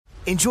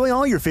Enjoy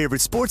all your favorite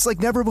sports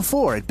like never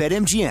before at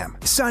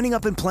BetMGM. Signing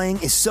up and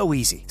playing is so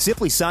easy.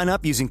 Simply sign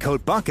up using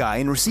code Buckeye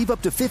and receive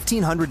up to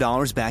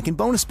 $1,500 back in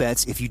bonus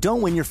bets if you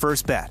don't win your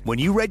first bet. When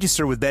you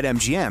register with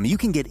BetMGM, you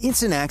can get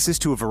instant access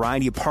to a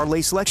variety of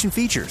parlay selection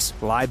features,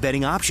 live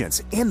betting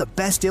options, and the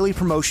best daily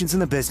promotions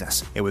in the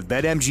business. And with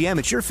BetMGM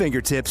at your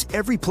fingertips,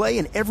 every play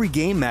and every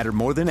game matter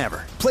more than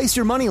ever. Place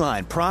your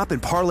moneyline, prop,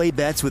 and parlay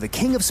bets with the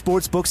king of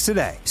sportsbooks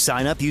today.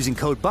 Sign up using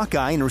code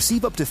Buckeye and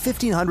receive up to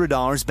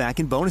 $1,500 back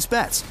in bonus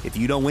bets if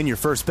you don't win your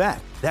first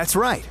bet. That's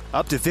right,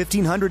 up to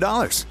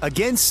 $1,500.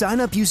 Again, sign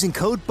up using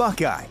code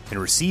Buckeye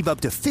and receive up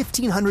to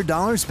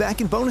 $1,500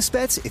 back in bonus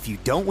bets if you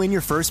don't win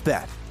your first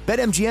bet.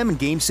 BetMGM and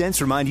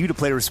GameSense remind you to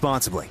play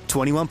responsibly.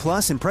 21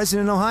 plus and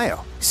present in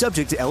Ohio.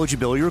 Subject to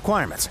eligibility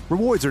requirements.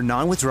 Rewards are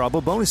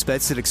non-withdrawable bonus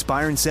bets that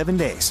expire in 7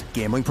 days.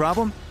 Gambling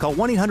problem? Call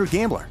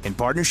 1-800-GAMBLER in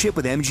partnership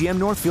with MGM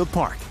Northfield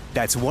Park.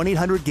 That's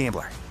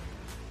 1-800-GAMBLER.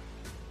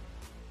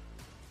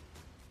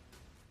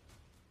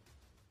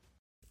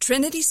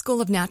 Trinity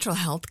School of Natural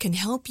Health can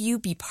help you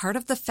be part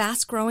of the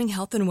fast-growing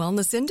health and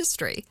wellness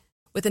industry.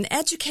 With an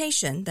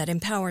education that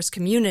empowers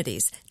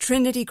communities,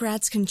 Trinity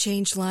grads can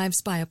change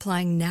lives by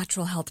applying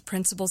natural health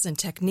principles and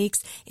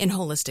techniques in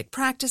holistic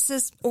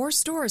practices or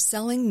stores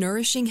selling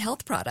nourishing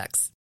health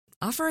products.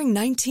 Offering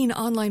 19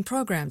 online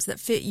programs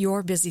that fit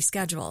your busy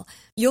schedule,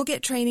 you'll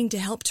get training to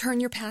help turn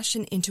your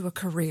passion into a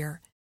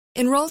career.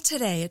 Enroll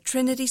today at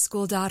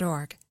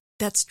trinityschool.org.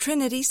 That's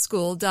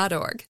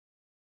trinityschool.org.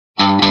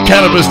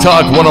 Cannabis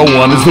Talk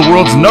 101 is the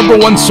world's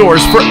 #1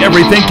 source for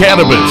everything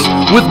cannabis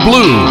with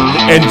Blue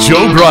and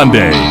Joe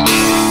Grande.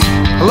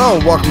 Hello,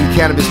 and welcome to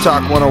Cannabis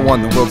Talk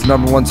 101, the world's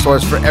 #1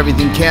 source for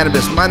everything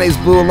cannabis. My name's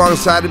Blue.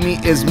 Alongside of me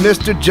is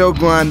Mr. Joe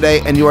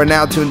Grande, and you are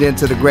now tuned in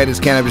to the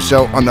greatest cannabis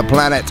show on the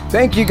planet.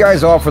 Thank you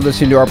guys all for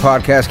listening to our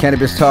podcast,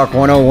 Cannabis Talk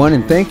 101,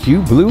 and thank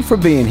you, Blue, for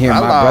being here,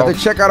 Hello. my brother.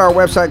 Check out our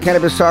website,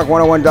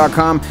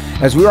 CannabisTalk101.com,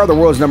 as we are the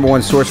world's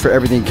 #1 source for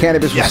everything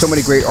cannabis, with so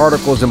many great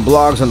articles and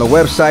blogs on the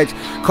website.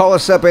 Call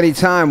us up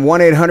anytime,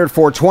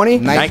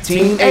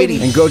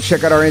 1-800-420-1980. And go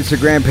check out our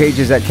Instagram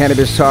pages at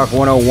Cannabis Talk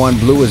 101.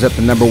 Blue is at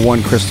the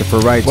 #1, Christopher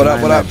Wright. What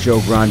up, what up? Joe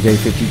Grande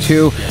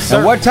 52. Yes,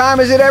 and what time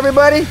is it,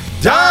 everybody?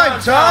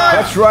 Dime time!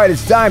 That's right,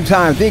 it's dime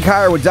time. Think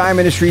higher with Dime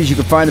Industries. You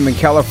can find them in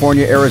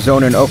California,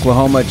 Arizona, and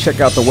Oklahoma.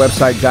 Check out the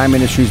website,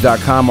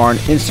 dimeindustries.com, or on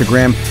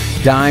Instagram,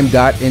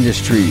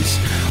 dime.industries.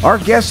 Our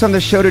guests on the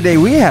show today,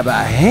 we have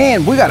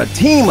we got a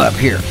team up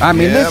here. I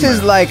mean, this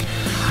is like,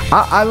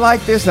 I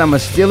like this, and I'm going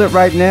to steal it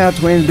right now,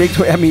 Big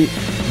Twin. I mean,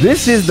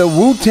 this is the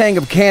Wu-Tang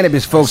of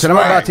cannabis, folks, and I'm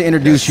about to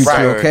introduce you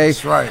to, okay?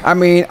 That's right. I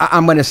mean,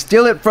 I'm going to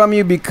steal it from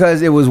you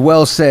because it was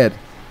well said.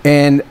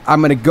 And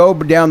I'm going to go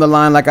down the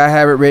line like I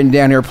have it written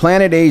down here.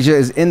 Planet Asia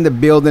is in the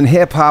building,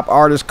 hip-hop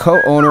artist,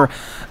 co-owner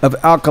of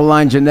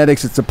Alkaline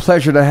Genetics. It's a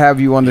pleasure to have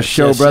you on the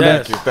show,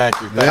 brother. Thank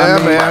you. Yeah,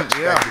 man.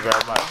 Thank you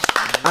very much.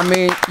 I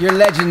mean, you're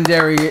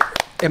legendary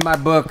in my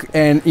book,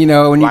 and you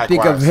know, when you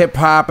think of hip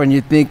hop and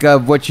you think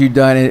of what you've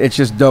done, it's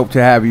just dope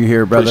to have you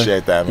here, brother.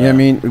 Appreciate that, man. You know what I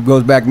mean? It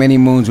goes back many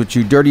moons with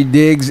you. Dirty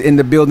Diggs in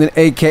the building,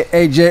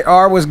 aka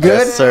JR, was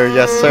good. Yes, sir.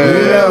 Yes, sir. You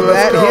know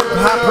that hip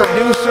hop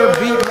producer,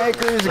 beat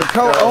makers, and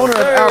co-owner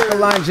of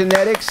Alkaline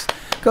Genetics.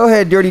 Go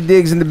ahead, Dirty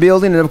Diggs in the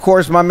building. And, of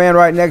course, my man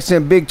right next to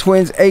him, Big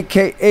Twins,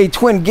 a.k.a.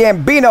 Twin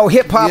Gambino,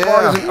 hip-hop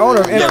artist and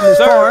owner of Infamous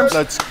Farms.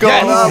 Let's go.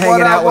 Yes.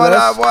 Hanging out with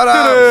us. What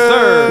up,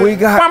 sir? We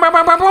got...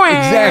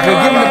 Exactly.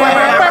 Give him the...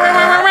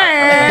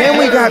 Then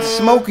we got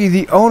Smokey,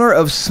 the owner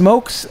of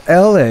Smokes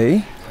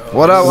L.A.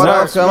 What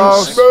up,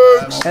 Smokes?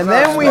 And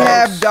then we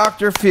have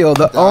Dr. Phil,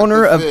 the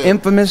owner of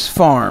Infamous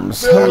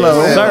Farms.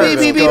 Hello.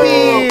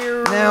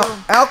 Now,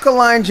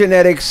 Alkaline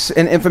Genetics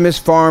and Infamous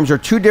Farms are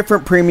two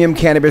different premium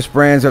cannabis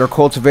brands that are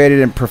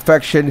cultivated and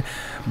perfected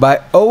by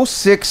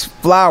 06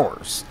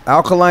 Flowers.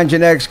 Alkaline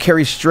Genetics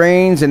carries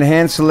strains and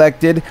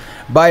hand-selected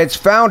by its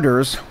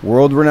founders,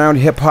 world-renowned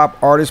hip-hop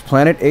artist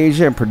Planet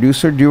Asia and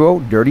producer duo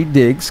Dirty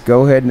Diggs.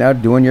 Go ahead now,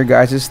 doing your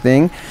guys'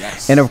 thing.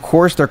 Yes. And, of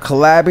course, they're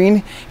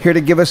collabing. Here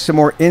to give us some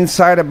more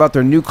insight about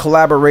their new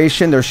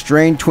collaboration, their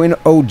strain Twin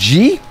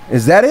OG.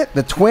 Is that it?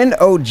 The Twin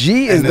OG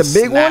is the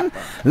big one?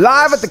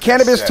 Live at the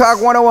Cannabis Talk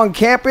 101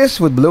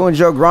 campus with Blue and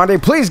Joe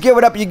Grande. Please give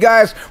it up, you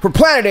guys, for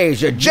Planet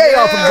Asia, JR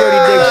from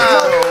Dirty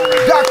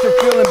Diggs, Dr.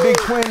 Phil and Big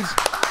Twins,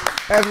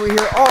 as we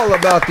hear all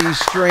about these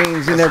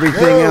strains and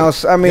everything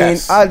else. I mean,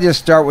 I'll just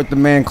start with the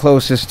man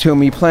closest to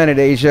me, Planet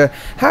Asia.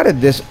 How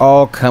did this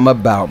all come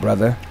about,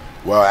 brother?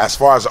 Well, as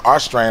far as our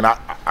strain, I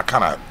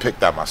kind of picked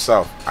that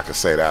myself. I could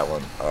say that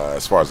one.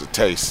 As far as the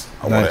taste,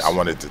 I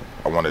wanted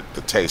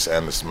the taste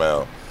and the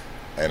smell,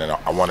 and then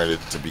I wanted it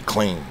to be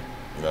clean.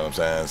 You know what I'm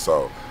saying?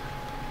 So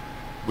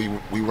we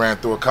ran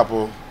through a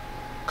couple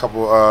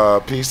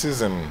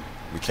pieces, and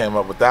we came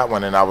up with that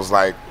one. And I was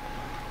like,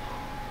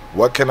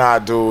 what can I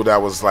do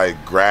that was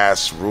like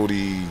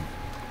grassrooty,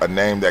 a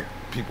name that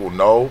people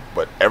know,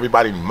 but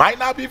everybody might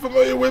not be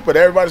familiar with, but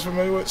everybody's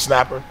familiar with?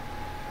 Snapper.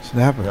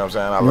 Snapper. You know what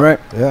I'm saying? Right.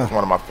 It's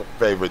one of my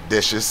favorite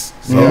dishes.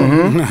 So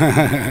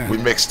we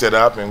mixed it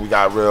up, and we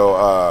got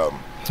real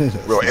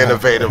real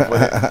innovative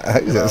with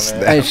it. You know what I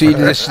mean? And so you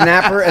did a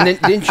snapper, and then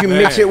didn't you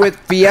mix it with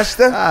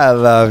Fiesta? I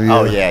love you.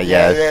 Oh yeah.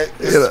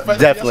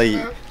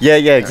 Definitely. Yeah,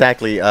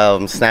 exactly.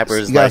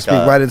 Snappers. You gotta like,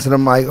 speak right into the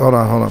mic. Hold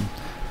on.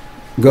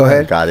 Go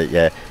ahead. Got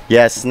it.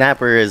 Yeah.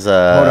 Snapper is.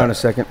 Hold on a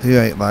second. You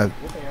ain't live.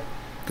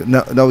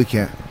 No, we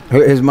can't.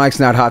 His mic's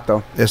not hot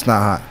though. It's not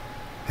hot.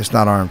 It's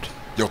not armed.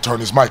 Yo, turn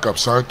his mic up,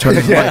 son. Turn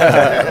his mic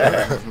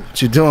up.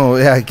 What you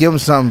doing? Yeah, give him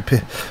something.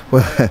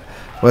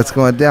 What's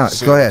going down?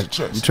 Go ahead.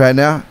 You try it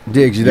now?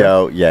 Diggs, you there?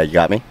 Yo, yeah, you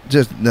got me.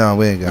 No,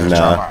 we ain't got it.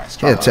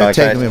 No. Yeah,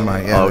 take me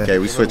mic. Yeah, okay,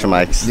 we switching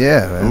mics.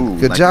 Yeah, man.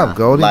 Good job,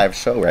 Goldie. Live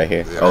show right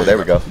here. Oh, there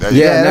we go.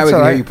 Yeah, now we can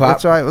all hear you, Pop.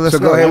 That's all right. Well, let's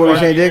so go ahead. What were you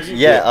saying, Diggs?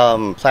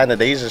 Yeah,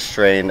 Planet Asia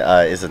strain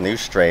is a new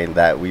strain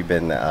that we've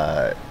been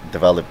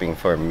developing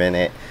for a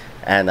minute.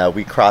 And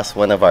we crossed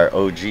one of our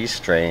OG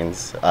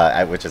strains,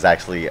 which is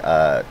actually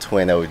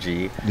Twin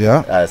OG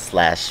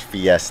 /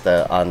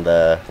 Fiesta on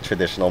the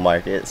traditional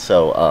market.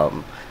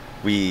 So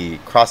we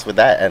crossed with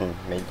that and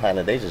made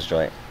Planet Asia's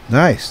joint.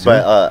 Nice.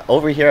 But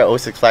over here at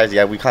 06 Flyers,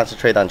 we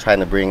concentrate on trying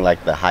to bring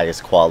like the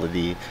highest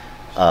quality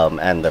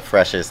and the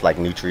freshest like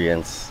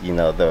nutrients,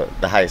 the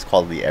highest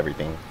quality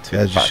everying to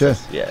As the you should.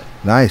 process. Yeah.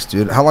 Nice,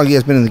 dude. How long you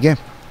guys been in the game?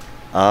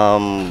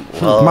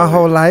 Well, My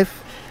whole life.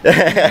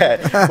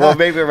 well,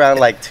 maybe around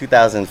like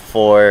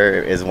 2004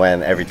 is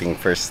when everything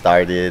first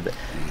started,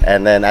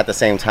 and then at the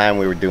same time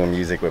we were doing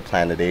music with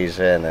Planet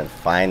Asia, and then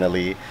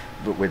finally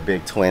with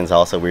Big Twins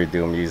also we were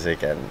doing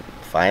music, and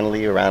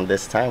finally around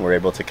this time we're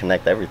able to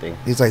connect everything.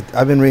 He's like,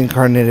 I've been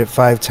reincarnated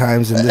 5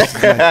 times, and this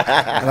is and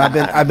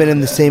I've been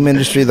in the same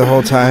industry the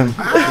whole time.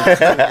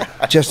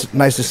 Just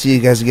nice to see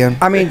you guys again.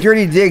 I mean,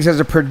 Dirty Diggs as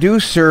a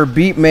producer,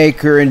 beat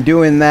maker, and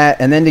doing that,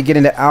 and then to get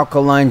into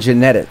Alkaline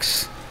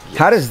Genetics.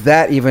 How does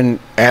that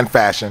even... And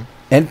fashion.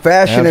 And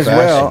fashion as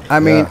well. fashion, I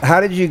mean, how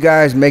did you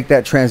guys make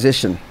that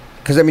transition?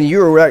 Because, I mean, you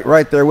were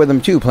right there with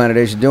them, too, Planet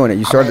Asia, doing it.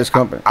 You started this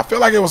company. I feel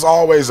like it was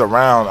always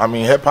around. I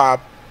mean,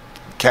 hip-hop,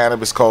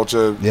 cannabis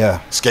culture,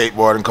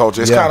 skateboarding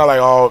culture. It's kind of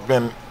like all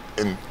been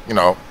in,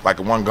 like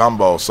one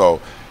gumbo. So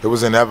it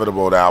was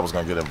inevitable that I was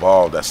going to get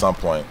involved at some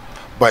point.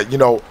 But,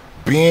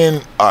 being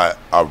a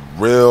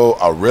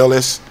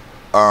realist,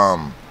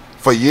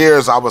 for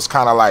years I was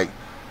kind of like,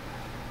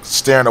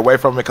 steering away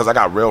from it because I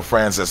got real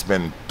friends that's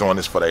been doing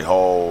this for their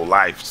whole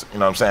life. You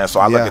know what I'm saying?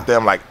 So I look at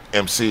them like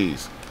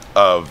MCs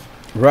of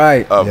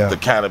the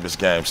cannabis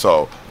game.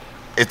 So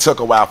it took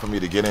a while for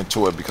me to get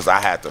into it because I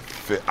had to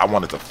I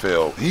wanted to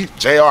feel.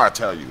 JR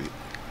tell you,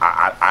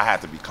 I had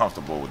to be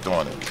comfortable with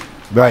doing it.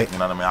 Right. You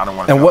know what I mean? I don't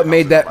want. And what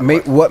made that?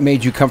 What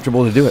made you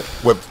comfortable to do it?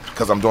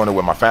 Because I'm doing it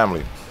with my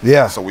family.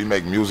 Yeah. So we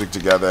make music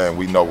together, and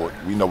we know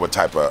what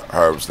type of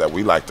herbs that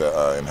we like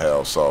to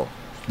inhale. So.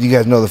 You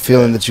guys know the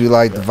feeling that you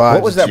like, the vibe.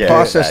 What was that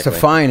process to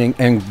find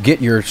and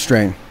get your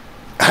strain?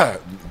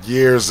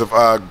 Years of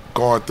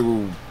going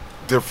through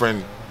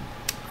different,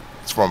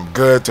 from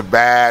good to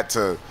bad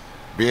to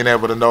being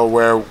able to know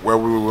where we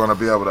were going to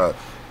be able to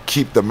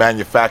keep the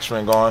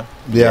manufacturing going.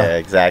 Yeah,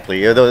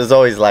 exactly. It was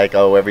always like,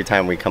 every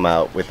time we come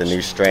out with a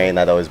new strain,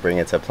 I'd always bring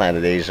it to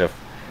Planet Asia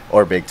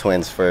or Big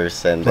Twins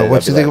first. And but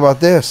what you think about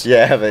this?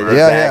 Yeah, but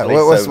exactly.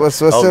 What's this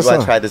do I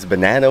one? try this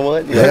banana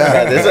one?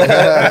 Yeah.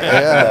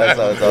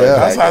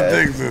 That's how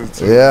things is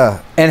too.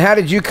 Yeah. And how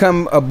did you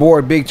come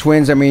aboard Big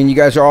Twins? I mean, you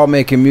guys are all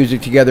making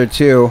music together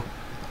too.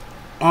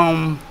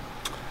 I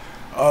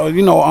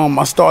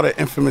started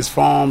Infamous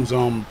Farms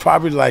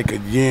probably like a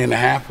year and a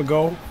half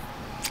ago,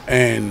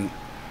 and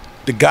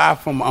the guy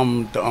from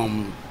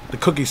the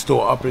cookie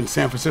store up in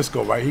San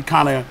Francisco, right? He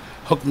kind of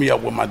hooked me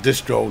up with my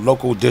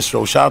local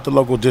distro. Shout out to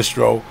local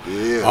distro.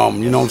 Yeah.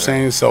 You know what I'm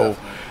saying? So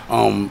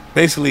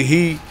basically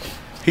he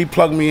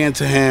plugged me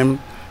into him,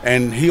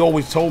 and he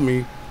always told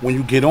me, when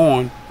you get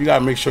on, you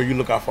gotta make sure you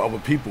look out for other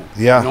people.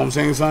 Yeah. You know what I'm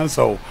saying, son?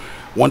 So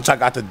once I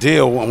got the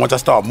deal, and once I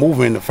started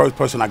moving, the first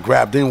person I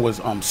grabbed in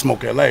was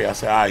Smoke LA. I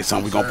said, all right,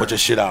 son, we gonna put your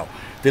shit out.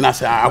 Then I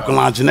said,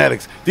 Alkaline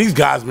Genetics. These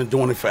guys been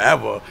doing it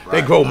forever.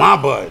 They grow my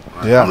bud.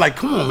 Yeah. I'm like,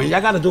 come on, man, y'all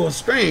got to do a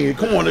strain.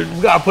 Come on,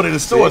 we got to put it in the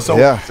store. So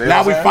Yeah.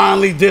 now we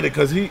finally did it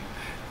because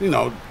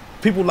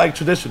people like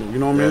traditional. You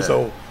know what I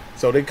mean?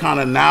 So they kind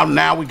of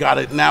now we got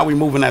it. Now we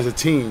moving as a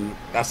team.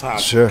 That's how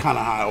kind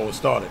of how it all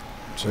started.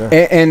 Sure.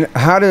 And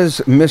how does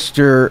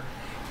Mr.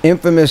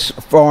 Infamous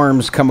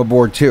Farms come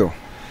aboard too?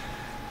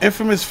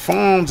 Infamous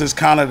Farms is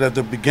kind of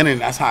the beginning.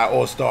 That's how it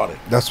all started.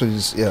 That's what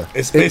he's,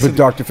 It's With basically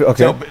Dr. Phil,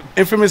 okay. So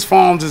Infamous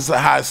Farms is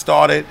how it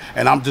started,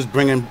 and I'm just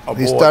bringing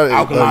aboard started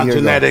Alkaline a year ago.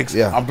 Genetics.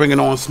 Yeah. I'm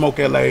bringing on Smoke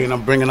LA, and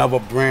I'm bringing other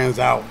brands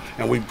out,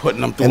 and we putting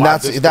them through. And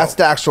that's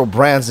the actual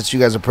brands that you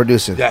guys are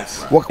producing.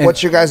 Yes.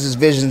 What's your guys'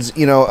 visions?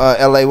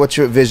 LA. What's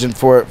your vision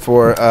for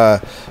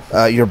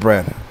your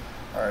brand?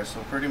 All right,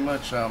 so pretty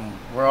much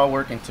we're all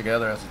working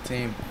together as a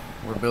team.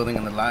 We're building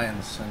an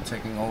alliance and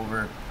taking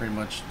over pretty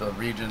much the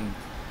region,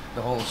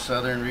 the whole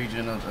southern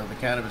region of the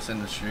cannabis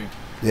industry.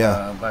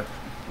 Yeah. But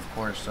of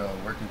course,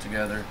 working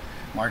together,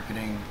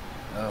 marketing,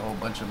 a whole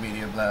bunch of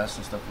media blasts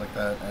and stuff like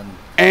that,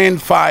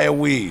 and fire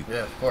weed.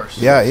 Yeah, of course.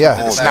 Yeah.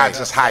 It's not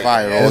just hype.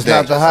 It's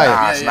not the hype.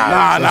 Nah, it's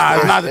not.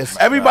 Nah, it's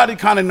not. Everybody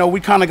kind of know. We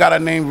kind of got our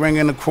name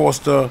ringing across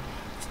the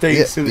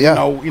states, and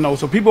you know,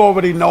 so people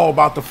already know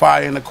about the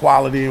fire and the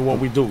quality and what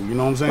we do. You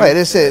know what I'm saying? Right.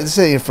 This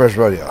ain't your first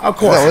rodeo. Of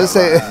course.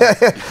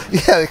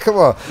 Yeah. Come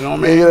on. You know what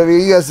I mean? You know what I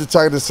mean? You guys are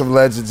talking to some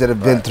legends that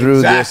have been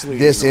through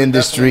this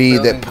industry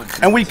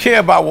and we care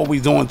about what we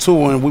doing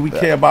too, and we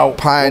care about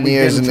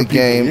pioneers in the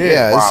game.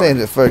 This ain't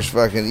the first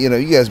fucking. You know,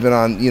 you guys been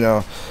on. You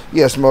know,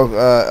 you guys smoke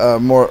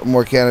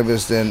more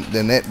cannabis than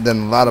a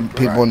lot of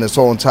people on this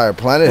whole entire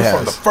planet has.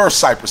 From the first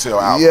Cypress Hill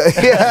album.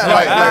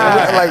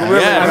 Like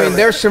really. I mean,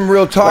 there's some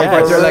real talk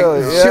right there.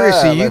 Like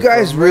seriously, you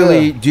guys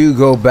really do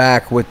go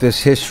back with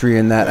this history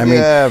and that. I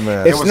mean,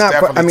 man. It's it was not.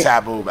 definitely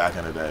taboo back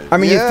in the day. I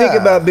mean, you think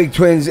about Big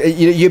Twins.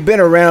 You've been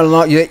around a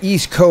lot. You're the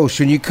East Coast,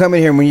 and you come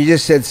in here when you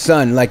just said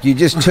 "son," like you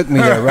just took me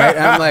there, right?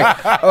 And I'm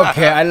like,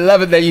 okay, I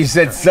love it that you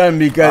said "son"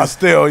 because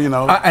still, you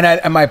know.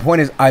 And my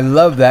point is, I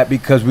love that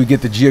because we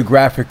get the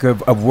geographic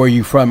of where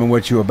you from and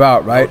what you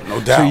about, right?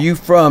 No doubt. So you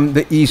from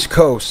the East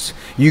Coast.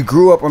 You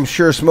grew up, I'm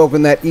sure,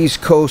 smoking that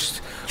East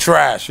Coast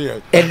trash. Yeah.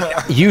 And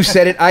you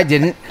said it, I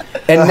didn't.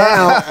 And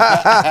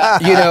now,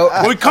 you know,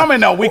 we coming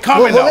though.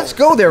 Well, let's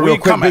go there real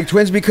quick, Big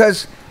Twins,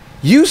 because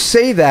you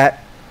say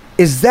that.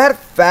 Is that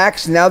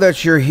facts now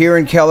that you're here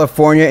in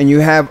California and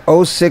you have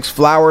 06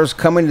 Flowers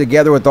coming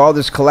together with all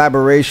this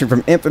collaboration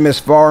from Infamous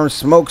Farms,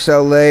 Smokes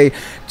LA,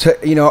 to,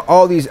 you know,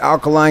 all these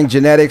alkaline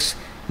genetics?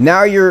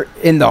 Now you're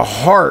in the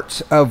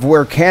heart of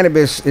where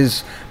cannabis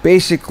is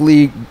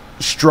basically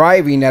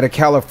striving out of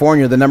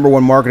California, the number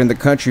one market in the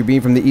country,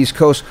 being from the East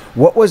Coast.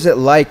 What was it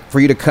like for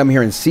you to come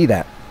here and see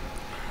that?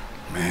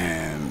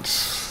 Man,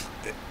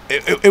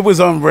 it was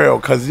unreal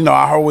because, you know,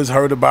 I always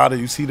heard about it.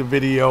 You see the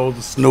videos,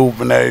 the Snoop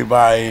and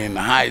everybody and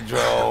the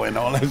Hydro and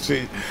all that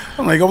shit.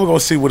 I'm like, I'm going to go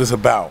see what it's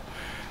about.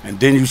 And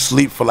then you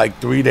sleep for like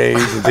 3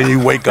 days and then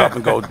you wake up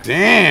and go,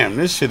 damn,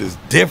 this shit is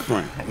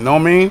different. You know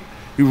what I mean?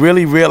 You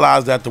really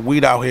realize that the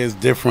weed out here is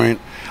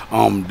different.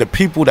 The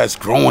people that's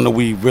growing the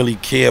weed really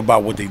care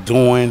about what they're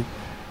doing.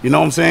 You know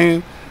what I'm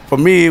saying? For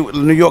me,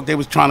 in New York, they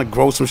was trying to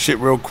grow some shit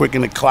real quick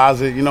in the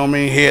closet. You know what I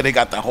mean? Here, they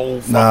got the whole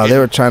fucking... No, they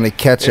were trying to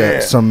catch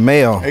some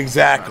mail.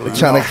 Exactly.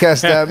 Trying to catch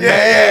that mail.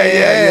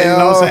 Yeah. You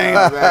know what I'm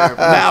saying?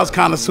 Now it's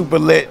kind of super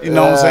lit. You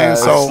know what I'm saying?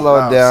 So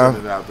slow it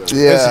down.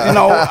 Yeah. You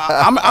know,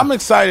 I'm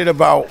excited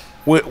about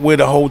where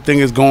the whole thing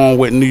is going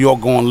with New York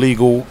going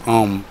legal.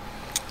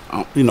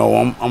 You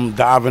know, I'm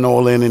diving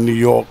all in New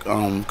York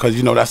because,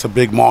 you know, that's a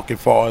big market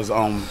for us.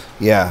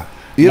 Yeah.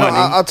 You know,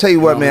 I'll tell you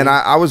what, man.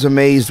 I was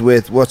amazed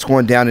with what's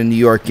going down in New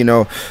York. You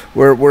know,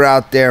 we're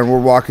out there and we're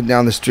walking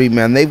down the street,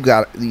 man. They've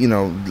got, you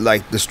know,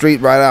 like the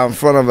street right out in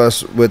front of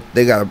us.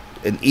 They got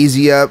an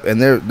Easy Up, and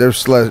they're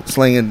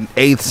slinging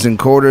eighths and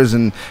quarters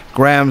and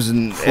grams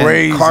and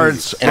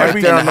carts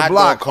right there on the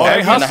block.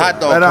 And a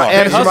hot dog cart.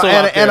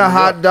 And a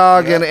hot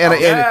dog and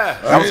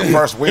that was the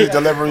first weed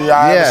delivery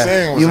I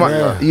ever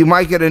seen. You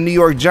might get a New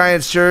York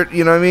Giants shirt.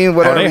 You know what I mean?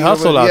 Whatever. They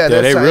hustle out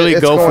there. They really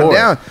go for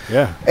it.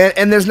 Yeah.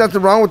 And there's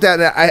nothing wrong with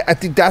that. And I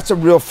think that's a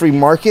real free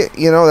market.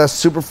 You know,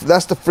 that's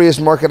the freest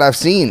market I've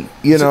seen.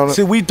 You know.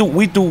 See, we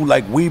do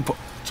like weed.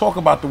 Talk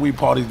about the weed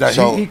parties that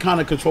he kind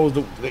of controls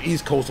the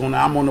East Coast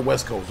I'm on the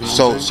West Coast. You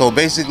know so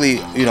basically,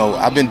 you know,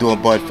 I've been doing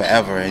bud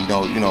forever, and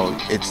you know,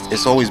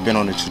 it's always been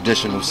on the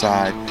traditional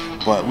side,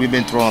 but we've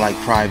been throwing like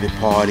private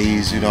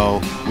parties, you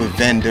know, with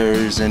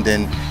vendors, and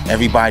then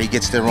everybody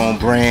gets their own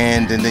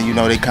brand, and then, you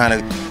know, they kind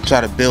of try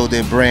to build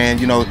their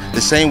brand, you know,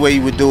 the same way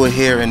you would do it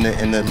here in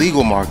the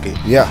legal market.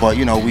 Yeah. But,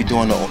 you know, we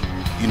doing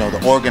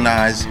the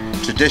organized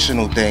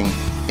traditional thing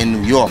in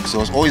New York,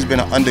 so it's always been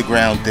an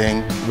underground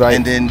thing. Right.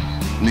 And then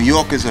New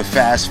Yorkers are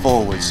fast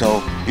forward,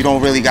 so you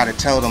don't really got to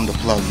tell them to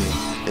plug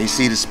in. They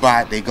see the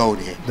spot, they go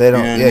there. They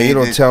don't. You know you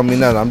don't tell me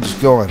nothing. I'm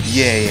just going.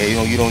 Yeah.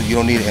 You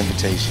don't need an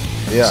invitation.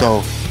 Yeah.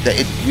 So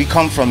we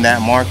come from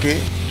that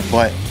market,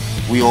 but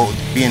we all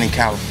being in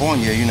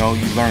California, you know,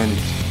 you learn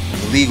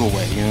the legal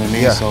way. You know what I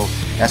mean? Yeah. So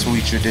that's what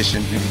we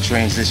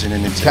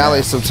transitioning into.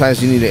 Cali,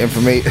 sometimes you need to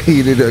informate.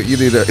 You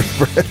need a.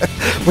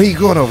 Where you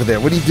going over there?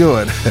 What are you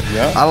doing?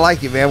 Yeah. I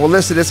like it, man. Well,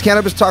 listen, it's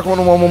Cannabis Talk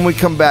 101. When we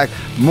come back,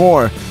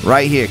 more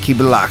right here.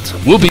 Keep it locked.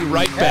 We'll be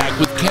right back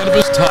with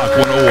Cannabis Talk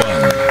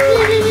 101.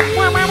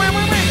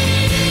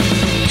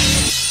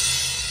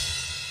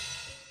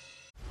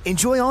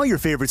 Enjoy all your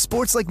favorite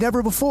sports like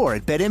never before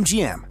at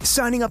BetMGM.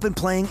 Signing up and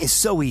playing is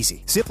so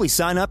easy. Simply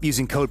sign up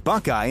using code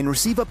Buckeye and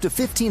receive up to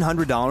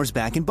 $1,500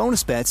 back in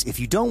bonus bets if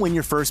you don't win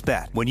your first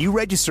bet. When you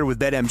register with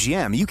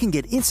BetMGM, you can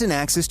get instant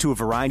access to a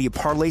variety of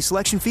parlay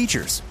selection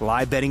features,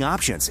 live betting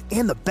options,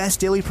 and the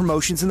best daily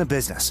promotions in the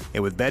business.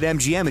 And with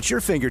BetMGM at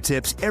your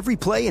fingertips, every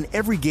play and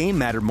every game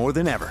matter more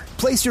than ever.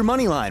 Place your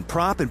moneyline,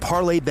 prop, and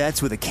parlay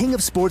bets with the king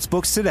of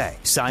sportsbooks today.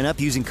 Sign up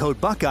using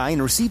code Buckeye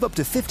and receive up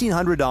to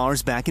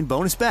 $1,500 back in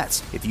bonus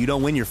bets if you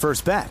don't win your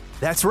first bet.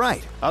 That's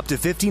right, up to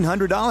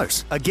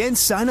 $1,500. Again,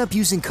 sign up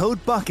using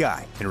code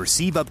Buckeye and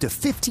receive up to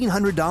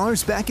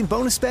 $1,500 back in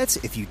bonus bets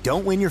if you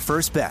don't win your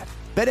first bet.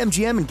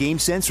 BetMGM and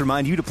GameSense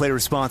remind you to play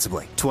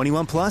responsibly.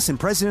 21 plus and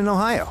present in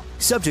Ohio.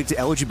 Subject to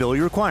eligibility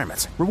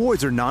requirements.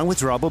 Rewards are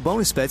non-withdrawable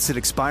bonus bets that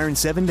expire in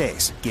 7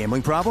 days.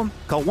 Gambling problem?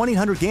 Call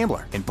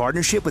 1-800-GAMBLER in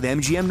partnership with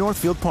MGM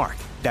Northfield Park.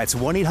 That's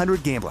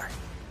 1-800-GAMBLER.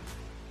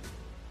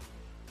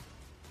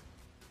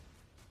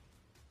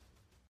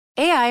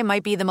 AI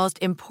might be the most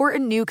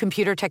important new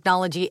computer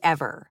technology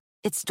ever.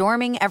 It's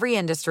storming every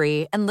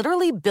industry, and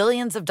literally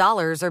billions of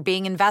dollars are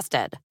being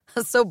invested.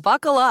 So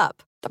buckle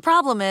up. The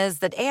problem is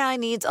that AI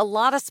needs a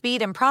lot of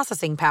speed and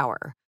processing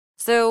power.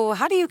 So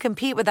how do you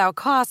compete without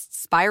costs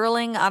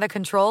spiraling out of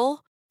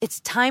control?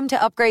 It's time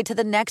to upgrade to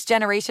the next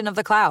generation of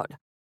the cloud,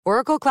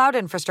 Oracle Cloud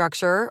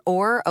Infrastructure,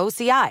 or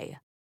OCI.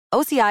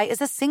 OCI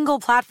is a single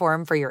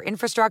platform for your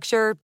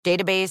infrastructure,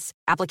 database,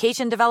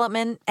 application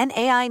development, and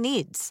AI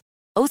needs.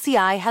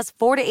 OCI has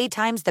 4 to 8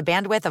 times the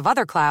bandwidth of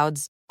other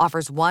clouds,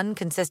 offers one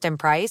consistent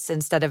price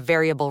instead of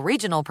variable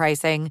regional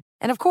pricing,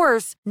 and of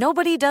course,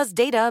 nobody does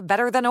data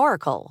better than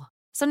Oracle.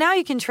 So now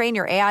you can train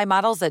your AI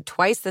models at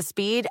twice the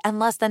speed and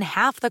less than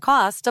half the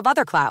cost of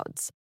other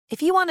clouds.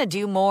 If you want to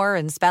do more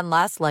and spend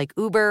less like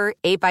Uber,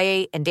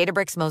 8x8, and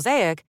Databricks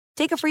Mosaic,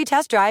 take a free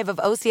test drive of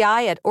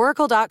OCI at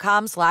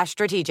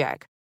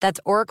oracle.com/strategic.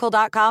 That's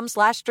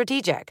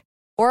oracle.com/strategic.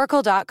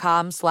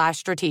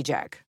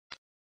 oracle.com/strategic.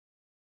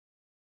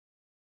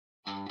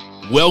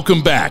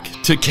 Welcome back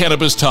to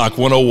Cannabis Talk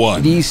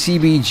 101.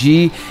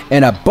 CBG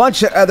and a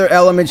bunch of other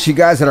elements, you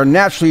guys, that are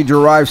naturally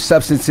derived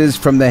substances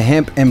from the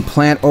hemp and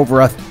plant.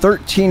 Over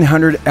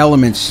 1,300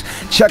 elements.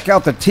 Check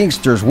out the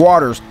tinctures,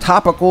 waters,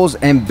 topicals,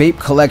 and vape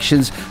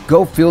collections.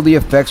 Go feel the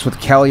effects with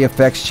Cali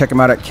FX. Check them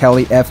out at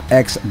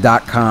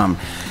califx.com.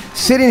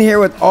 Sitting here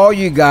with all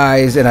you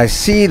guys, and I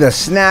see the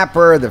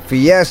Snapper, the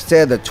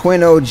Fiesta, the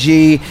Twin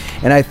OG,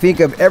 and I think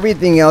of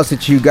everything else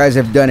that you guys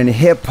have done in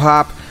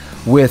hip-hop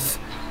with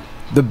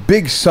the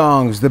big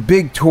songs, the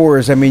big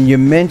tours. I mean, you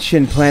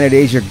mentioned Planet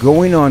Asia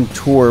going on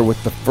tour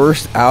with the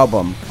first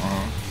album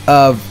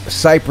of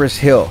Cypress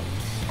Hill.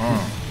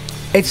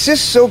 It's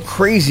just so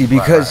crazy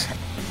because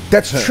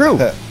that's true.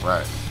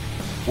 Right.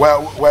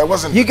 Well, it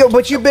wasn't.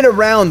 But you've been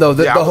around though.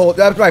 The whole.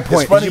 That's my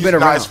point. You've been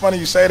around. It's funny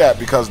you say that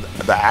because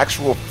the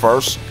actual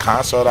first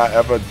concert I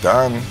ever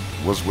done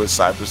was with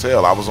Cypress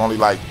Hill. I was only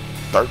like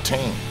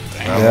 13.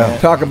 Yeah.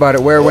 Talk about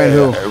it. Where, when,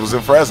 who? It was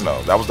in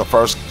Fresno. That was the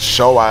first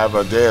show I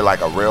ever did, like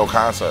a real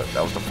concert.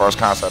 That was the first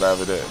concert I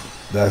ever did.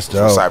 That's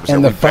dope.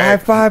 And the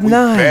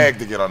 559. We begged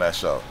to get on that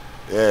show.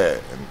 Yeah,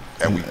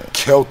 and we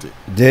killed it.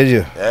 Did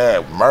you? Yeah,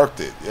 we murked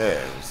it. Yeah.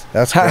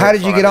 That's how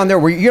did you get on there?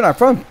 You're not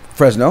from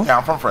Fresno. Yeah,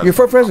 I'm from Fresno. You're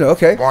from Fresno,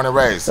 okay. Born and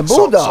raised. The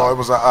Bulldog. So it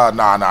was a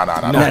No, not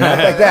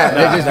like that.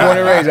 They're just born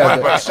and raised out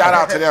there. But shout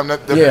out to them.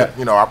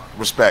 You know, I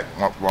respect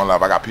One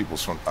Love. I got people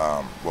from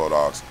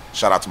Bulldogs.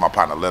 Shout out to my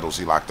partner Littles.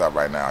 He locked up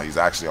right now. He's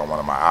actually on one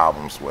of my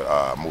albums with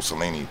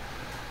Mussolini.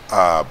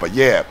 But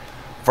yeah,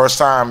 first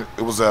time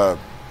it was a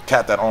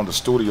cat that owned the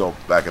studio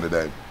back in the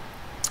day,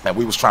 and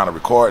we was trying to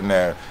record in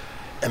there.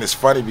 And it's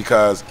funny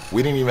because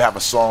we didn't even have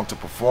a song to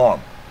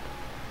perform.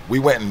 We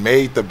went and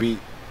made the beat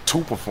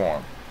to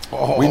perform.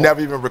 We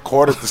never even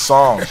recorded the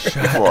song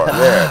before.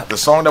 Yeah, the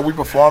song that we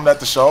performed at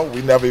the show,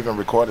 we never even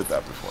recorded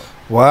that before.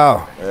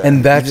 Wow. Yeah.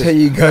 And that's how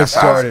you guys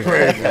started.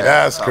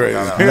 That's crazy.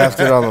 Left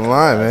it on the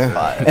line, man.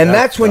 And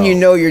that's when you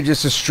know you're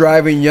just a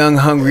striving, young,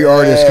 hungry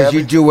artist because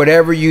you do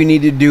whatever you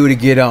need to do to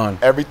get on.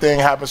 Everything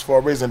happens for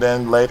a reason.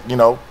 Then,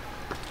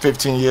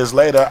 15 years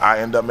later, I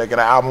end up making an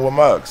album with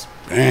Muggs.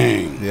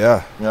 Dang.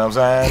 Yeah. You know what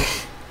I'm saying?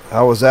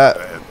 How was that?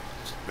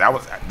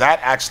 That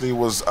actually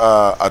was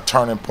a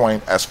turning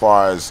point as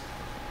far as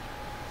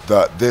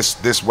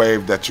this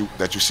wave that you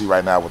see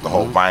right now with the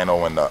whole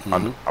vinyl and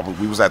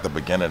we was at the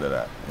beginning of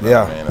that. You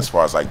know what I mean? As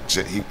far as like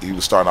he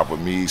was starting off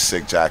with me,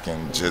 Sick Jack,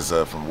 and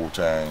GZA from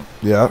Wu-Tang.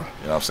 Yeah. You know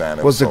what I'm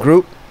saying? Was the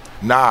group?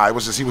 Nah, it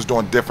was just he was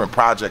doing different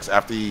projects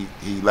after he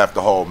left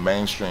the whole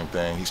mainstream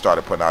thing. He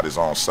started putting out his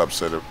own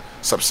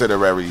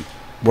subsidiary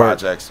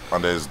projects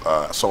under his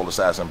Soul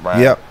Assassin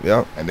brand.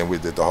 Yep. And then we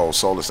did the whole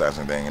Soul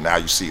Assassin thing, and now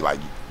you see like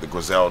the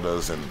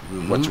Griseldas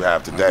and what you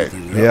have today.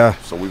 Yeah.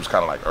 So we was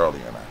kind of like early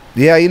in that.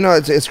 Yeah,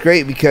 it's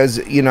great because,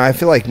 I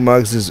feel like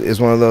Muggs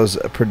is one of those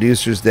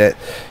producers that,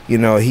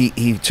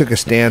 he took a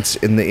stance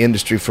in the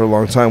industry for a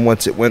long time.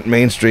 Once it went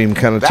mainstream,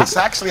 That's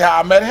actually how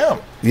I met him.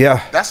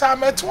 Yeah. That's how I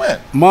met Twin.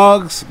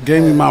 Muggs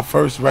gave me my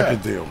first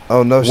record deal.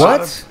 Oh, no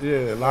What?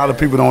 A lot of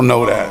people don't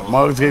know that.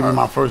 Muggs gave me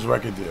my first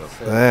record deal.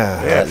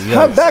 Yeah.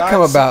 How'd that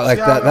come about like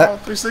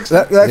that?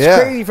 That's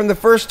crazy from the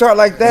first start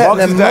like that.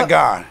 Muggs is that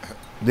guy.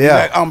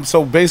 Yeah.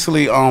 So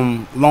basically,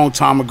 long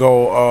time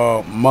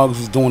ago, Muggs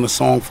was doing a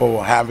song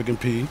for Havoc and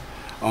P.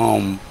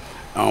 It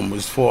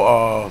was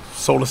for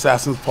Soul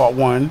Assassins Part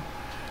 1.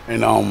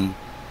 And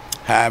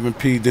Havoc and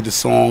P did the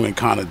song and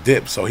kind of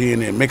dipped. So he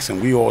in there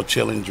mixing. We all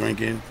chilling,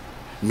 drinking.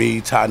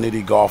 Me, Ty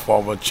Nitty,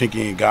 Godfather,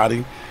 Chinky, and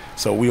Gotti.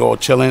 So we all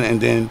chilling. And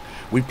then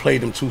we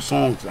played him 2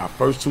 songs. Our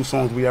first 2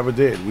 songs we ever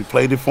did. We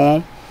played it for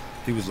him.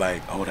 He was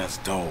like, oh, that's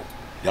dope.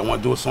 Y'all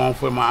want to do a song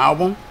for my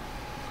album?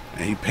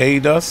 And he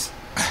paid us.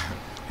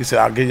 He said,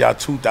 I'll give y'all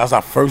 2. That was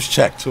our first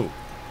check, too.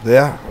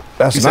 Yeah,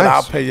 that's he nice. said,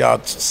 I'll pay y'all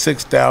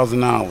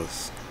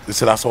 $6,000. He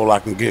said, that's all I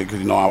can get, because,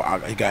 you know,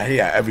 he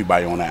had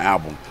everybody on that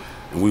album,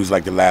 and we was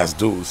like the last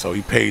dude, so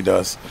he paid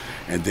us,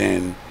 and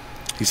then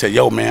he said,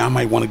 yo, man, I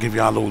might want to give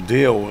y'all a little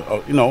deal,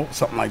 or, you know,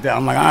 something like that.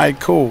 I'm like, all right,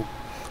 cool.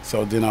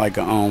 So then, like,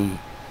 a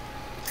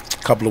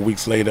couple of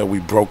weeks later, we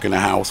broke in the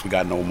house. We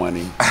got no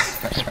money.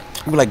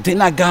 We were like, didn't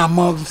that guy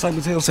Muggs from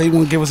Cypress Hill say he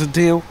want to give us a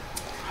deal?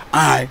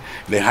 All right.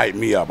 They hyped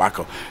me up. I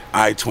go, all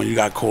right, Twin, you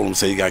got to call him and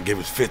say you got to give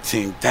us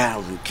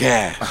 $15,000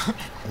 cash.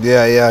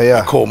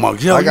 Yeah. I called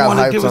Muggs. Yo, you want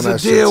to give us a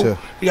deal?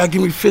 You got to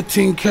give me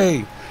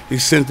 $15K. He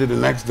sent it the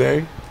next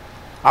day.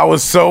 I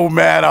was so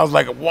mad. I was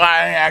like, why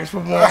I ain't asked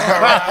for more?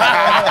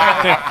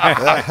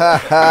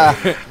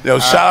 Yo,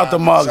 shout out to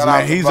Muggs,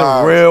 man. He's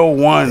a real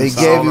one. He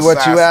gave you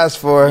what you asked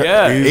for.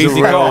 Yeah, he's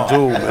a real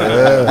dude,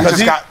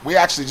 man. We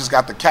actually just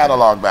got the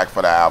catalog back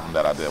for the album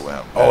that I did with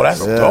him. Oh, that's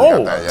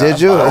dope.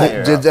 Did you?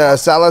 Did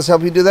Salas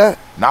help you do that?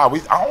 Nah,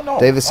 I don't know.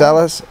 David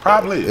Salas?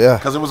 Probably. Yeah.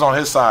 Because it was on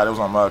his side. It was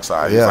on Muggs'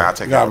 side. He's like, I'll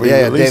take that.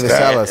 Yeah, David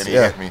Salas. And he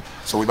hit me.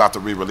 So we about to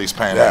re-release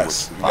Pain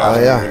Yes.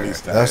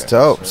 Language. That's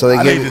dope. So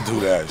I need to do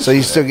that. So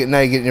you still now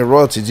you're getting your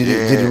royalties. Did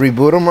you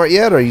reboot them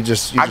yet, or you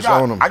just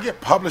own them? I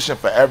get publishing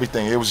for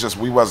everything. It was just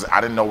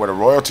I didn't know where the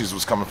royalties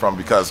was coming from,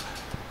 because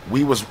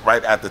we was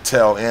right at the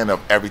tail end of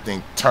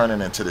everything turning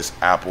into this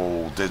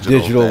Apple digital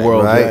thing.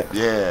 world, right?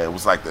 Yeah, it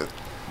was like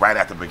right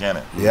at the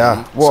beginning.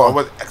 Yeah. Well, so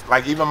it was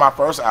like even my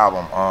first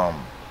album.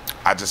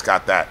 I just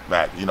got that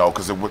back, you know,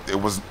 because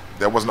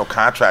there was no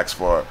contracts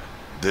for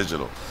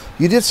digital.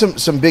 You did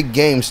some big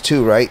games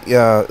too, right?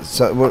 Yeah.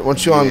 So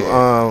weren't you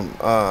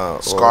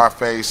on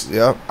Scarface?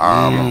 Yep.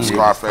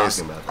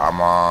 Scarface.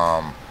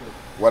 I'm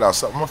what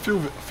else? I'm a few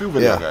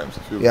video games.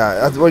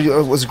 I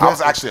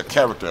was actually a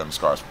character in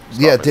Scarface.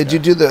 Yeah. Did you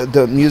do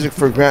the music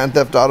for Grand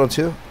Theft Auto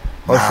too?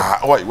 Nah,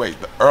 wait.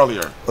 The early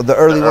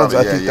ones.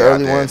 I think the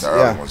early ones. The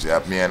early ones. Yeah.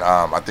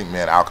 I think me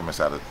and Alchemist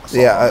had a song.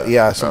 Something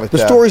like that. The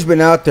story's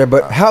been out there,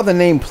 but how the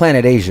name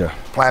Planet Asia?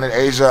 Planet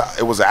Asia.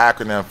 It was an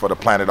acronym for the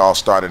planet all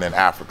started in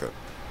Africa.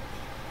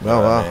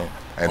 Wow. I mean?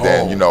 And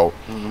then, you know,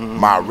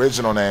 my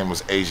original name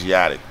was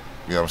Asiatic.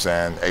 You know what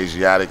I'm saying?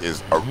 Asiatic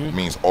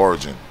means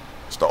origin.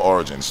 It's the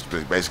origin. It's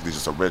basically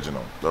just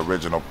original. The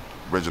original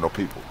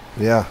people.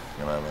 Yeah.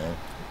 You know what I mean?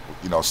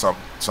 You know, some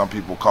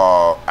people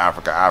call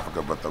Africa,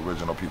 but the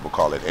original people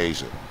call it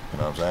Asia. You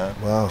know what I'm saying?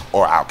 Wow.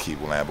 Or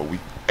Al-Kibu land, but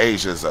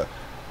Asia's that's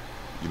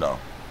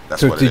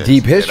so what it is. It's a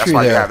deep history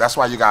there. That's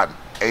why you got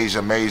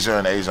Asia Major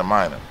and Asia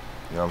Minor.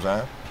 You know what I'm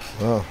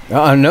saying?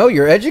 Oh. No,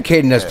 you're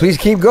educating us. Please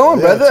keep going,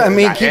 brother. I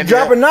mean, keep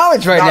dropping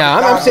knowledge right now.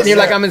 I'm sitting here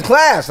like I'm in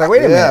class. Like,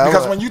 wait a minute.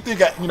 Because when you think,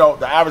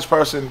 the average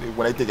person,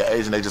 when they think of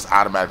Asian, they just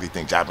automatically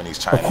think Japanese,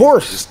 Chinese. Of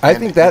course. I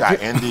think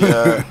that.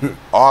 India,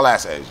 all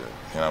that's Asia.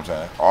 You know what I'm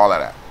saying? All of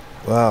that.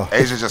 Wow.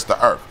 Asia's just the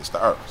earth. It's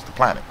the earth. It's the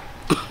planet.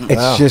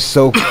 It's just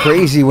so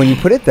crazy when you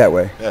put it that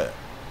way. Yeah.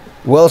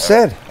 Well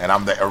said. And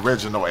I'm the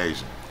original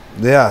Asian.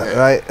 Yeah,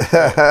 right.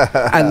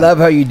 I love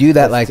how you do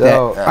that. That's like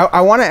dope. That.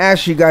 I want to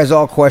ask you guys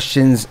all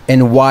questions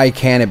and why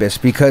cannabis,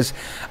 because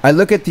I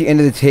look at the end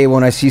of the table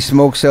and I see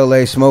Smokes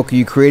LA. Smokey,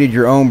 you created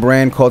your own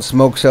brand called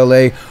Smokes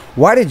LA.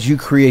 Why did you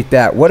create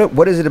that?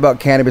 What is it about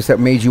cannabis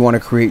that made you want to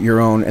create your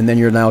own, and then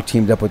you're now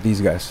teamed up with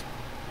these guys?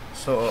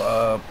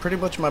 So pretty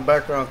much my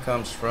background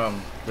comes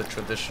from the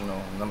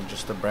traditional, and I'm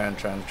just a brand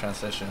trying to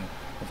transition,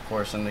 of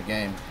course, in the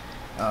game.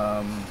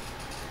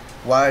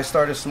 Why I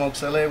started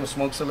Smokes LA was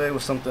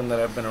something that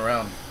I've been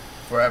around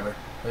forever.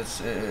 It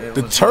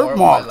the Turp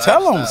Mark,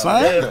 tell him,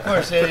 son. Yeah, of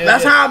course. Yeah,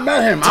 that's how I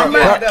met him. I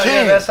met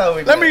King. That's how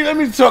we let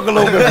me talk a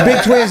little bit.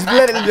 Big Twins,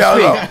 let it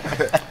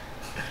speak.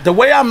 The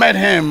way I met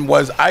him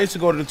was I used to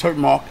go to the Turp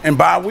Mark and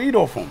buy weed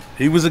off him.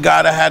 He was a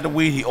guy that had the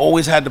weed. He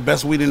always had the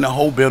best weed in the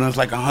whole building. It's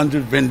like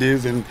 100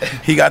 vendors, and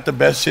he got the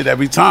best shit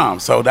every time.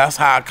 So that's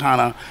how I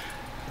kind of.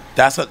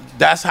 That's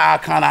how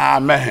I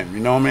met him, you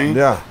know what I mean?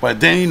 Yeah.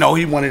 But then,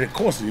 he wanted, of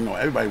course,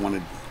 everybody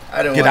wanted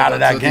I don't get out of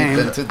that game.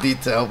 Into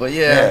detail, but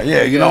yeah,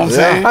 you know what I'm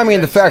saying? I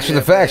mean, the facts are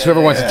the facts. Whoever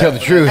wants to tell the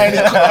truth.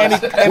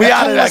 We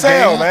out of that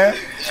game, man.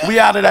 We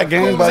out of that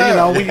game,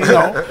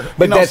 but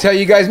But that's how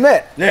you guys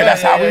met. Yeah,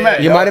 that's how we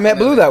met. You might have met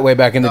Blue that way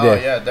back in the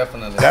day. Yeah,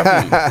 definitely.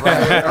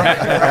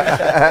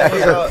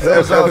 It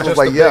was all just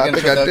like, a yeah, big I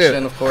think I did.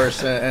 introduction, of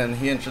course, and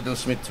he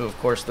introduced me to, of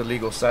course, the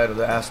legal side of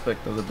the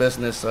aspect of the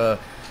business.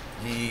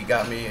 He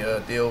got me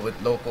a deal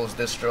with Locals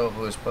Distro,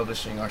 who is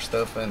publishing our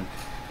stuff and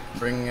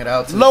bringing it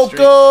out to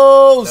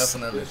Locals! the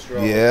streets.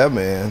 Definitely. Yeah,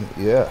 man.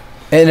 Yeah.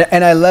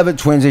 And I love it,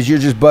 Twins, as you're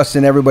just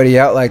busting everybody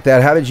out like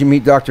that. How did you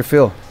meet Dr.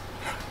 Phil?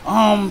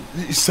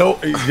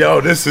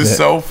 This is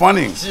so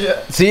funny.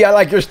 Yeah. See, I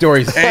like your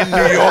stories. In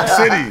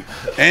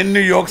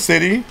New York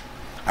City,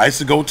 I used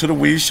to go to the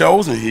weed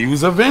shows, and he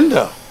was a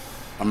vendor.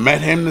 I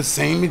met him the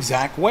same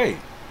exact way.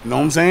 You know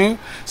what I'm saying?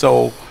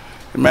 So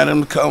met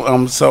him.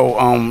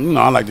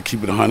 I like to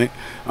keep it 100.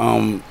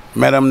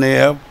 Met him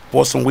there,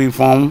 bought some weed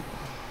from him.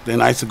 Then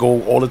I used to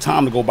go all the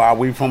time to go buy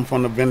weed from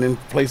the vending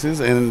places.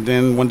 And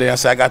then one day I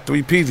said, I got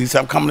 3 Ps. He said,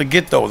 I'm coming to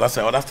get those. I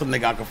said, oh, that's the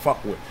nigga I can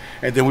fuck with.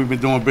 And then we've been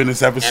doing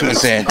business ever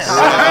since.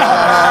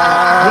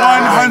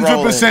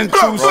 100%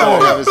 true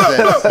story.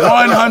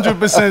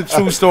 100%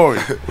 true story.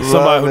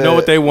 Somebody who know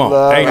what they want.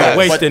 Ain't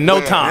wasting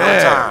no time.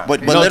 Yeah.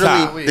 But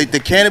literally, the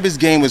cannabis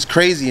game was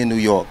crazy in New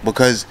York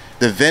because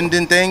the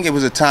vending thing, it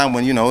was a time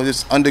when,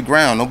 it's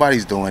underground.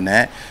 Nobody's doing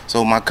that.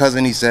 So my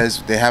cousin, he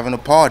says, they're having a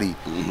party.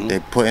 They're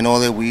putting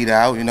all their weed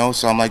out,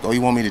 So I'm like, oh,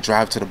 you want me to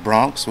drive to the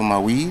Bronx with my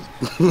weed?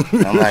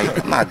 And I'm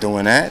like, I'm not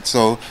doing that.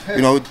 So,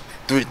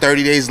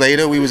 30 days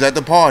later, we was at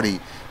the party.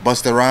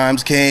 Busta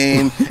Rhymes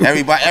came.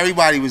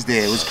 Everybody was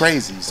there. It was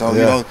crazy. So,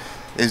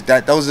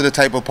 those are the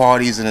type of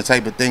parties and the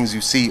type of things you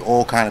see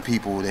all kind of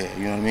people there.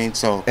 You know what I mean?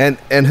 So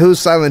and who's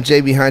Silent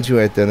J behind you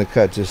right there in the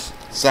cut? Just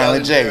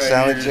Silent J. That's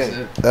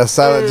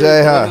Silent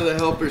J, huh? One of the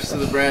helpers to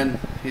the brand.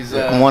 He's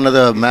one of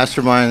the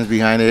masterminds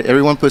behind it.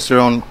 Everyone puts their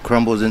own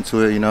crumbles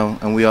into it,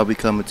 and we all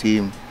become a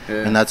team.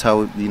 Yeah. And that's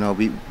how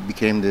we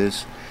became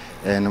this.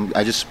 And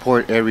I just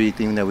support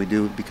everything that we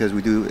do because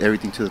we do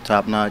everything to the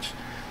top notch.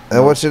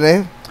 And what's your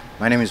name?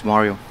 My name is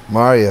Mario.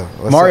 Mario,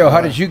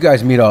 how did you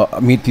guys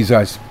meet these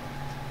guys?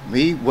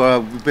 We've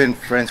been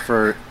friends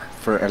for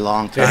a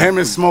long time. Yeah, him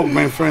and Smoke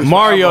been friends.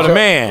 Mario the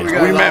man.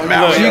 We met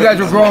Mario. So you guys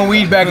were growing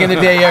weed back in the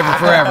day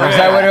forever. Is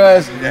that what it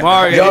was?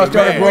 Mario. Y'all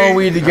started growing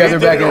weed together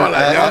back in the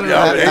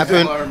day.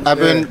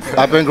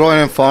 I've been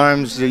growing in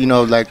farms,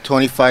 like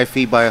 25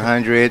 feet by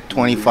 100,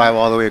 25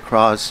 all the way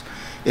across.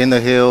 In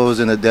the hills,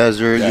 in the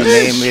desert, you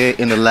name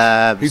it, in the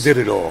labs. He did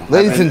it all.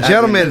 Ladies and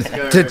gentlemen,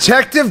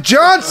 Detective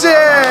Johnson!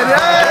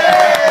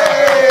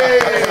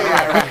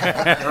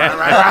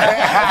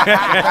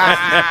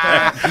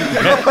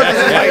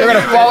 You're going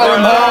to follow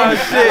him home?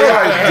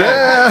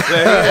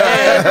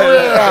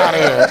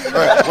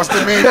 What's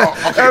the mean?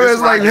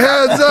 Everyone's like,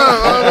 heads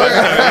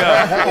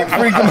up.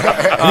 Freak him out.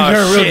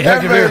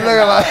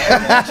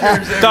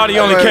 Thought he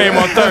only came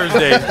on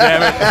Thursdays,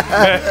 damn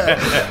it.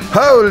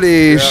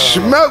 Holy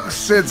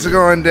smokes, it's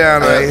going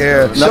down right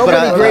here. So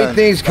many great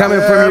things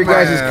coming from your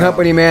guys'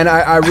 company, man.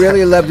 I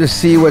really love to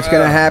see what's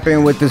going to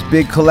happen with this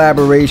big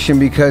collaboration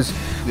because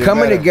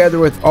coming together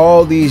with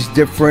all these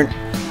different,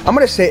 I'm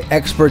going to say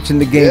experts in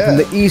the game, from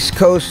the East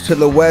Coast to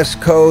the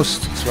West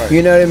Coast. Right.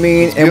 You know what I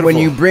mean? It's and when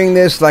you bring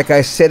this, like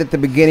I said at the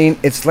beginning,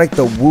 it's like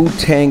the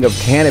Wu-Tang of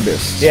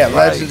cannabis. Yeah,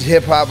 legends,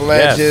 hip-hop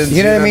legends. Yes.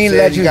 You know what I mean?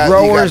 Legend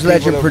growers,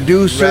 legend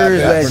producers,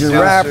 legend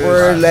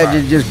rappers,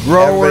 legend just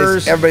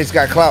growers. Everybody's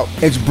got clout.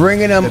 It's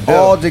bringing them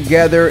all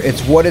together.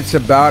 It's what it's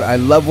about. I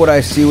love what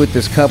I see with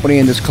this company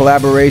and this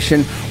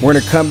collaboration. We're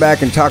going to come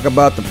back and talk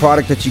about the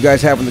product that you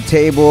guys have on the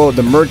table,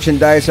 the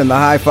merchandise, and the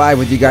high five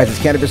with you guys. It's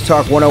Cannabis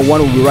Talk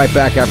 101. We'll be right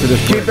back after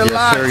this. Keep it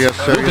locked.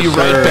 We'll be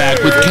right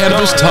back with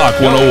Cannabis Talk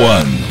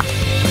 101.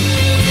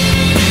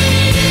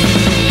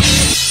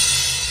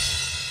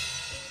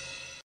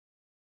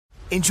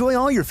 Enjoy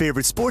all your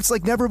favorite sports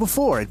like never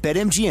before at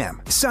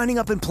BetMGM. Signing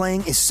up and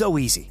playing is so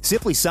easy.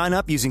 Simply sign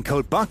up using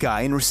code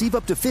Buckeye and receive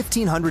up to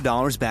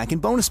 $1,500 back in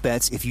bonus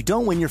bets if you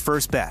don't win your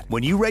first bet.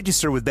 When you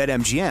register with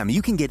BetMGM,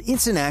 you can get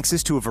instant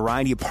access to a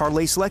variety of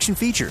parlay selection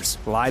features,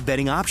 live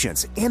betting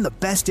options, and the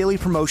best daily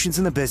promotions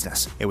in the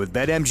business. And with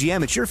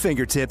BetMGM at your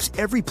fingertips,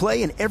 every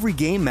play and every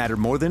game matter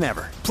more than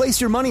ever.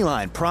 Place your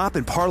moneyline, prop,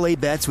 and parlay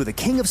bets with the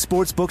king of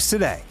sportsbooks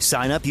today.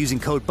 Sign up using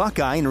code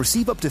Buckeye and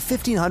receive up to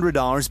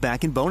 $1,500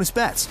 back in bonus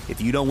bets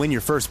if you don't win your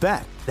first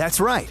bet.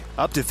 That's right,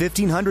 up to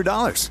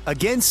 $1,500.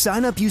 Again,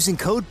 sign up using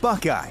code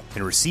Buckeye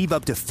and receive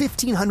up to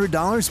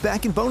 $1,500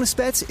 back in bonus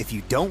bets if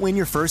you don't win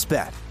your first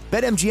bet.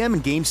 BetMGM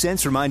and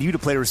GameSense remind you to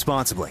play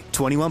responsibly.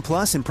 21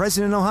 plus and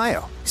present in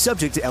Ohio.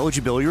 Subject to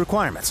eligibility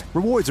requirements.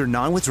 Rewards are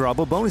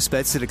non-withdrawable bonus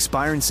bets that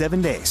expire in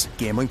 7 days.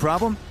 Gambling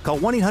problem? Call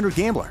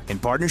 1-800-GAMBLER in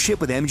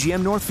partnership with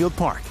MGM Northfield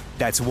Park.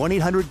 That's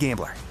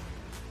 1-800-GAMBLER.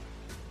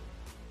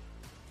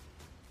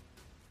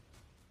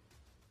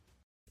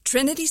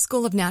 Trinity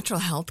School of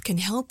Natural Health can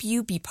help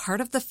you be part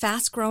of the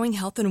fast-growing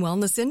health and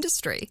wellness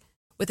industry.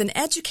 With an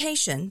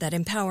education that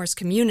empowers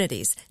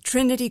communities,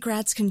 Trinity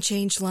grads can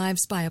change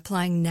lives by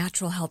applying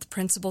natural health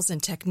principles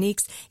and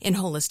techniques in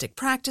holistic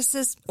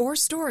practices or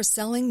stores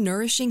selling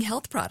nourishing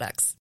health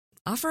products.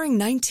 Offering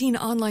 19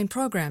 online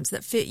programs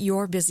that fit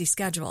your busy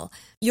schedule,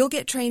 you'll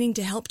get training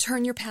to help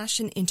turn your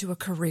passion into a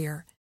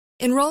career.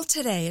 Enroll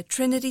today at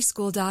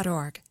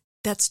trinityschool.org.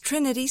 That's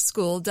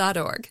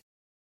trinityschool.org.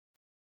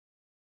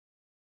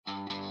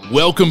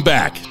 Welcome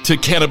back to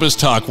Cannabis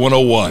Talk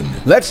 101.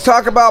 Let's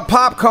talk about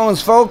pop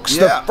cones, folks.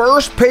 The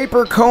first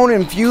paper cone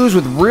infused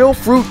with real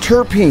fruit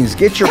terpenes.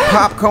 Get your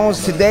pop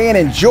cones today and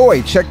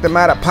enjoy. Check them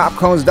out at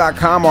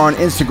popcones.com or on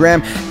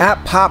Instagram at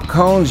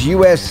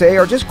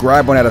popconesusa, or just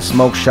grab one at a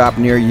smoke shop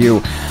near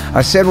you.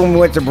 I said when we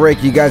went to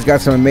break, you guys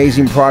got some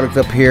amazing product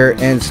up here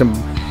and some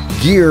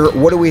gear.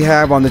 What do we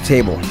have on the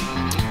table?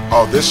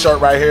 Oh, this shirt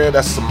right here,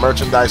 that's some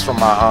merchandise from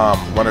my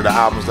one of the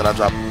albums that I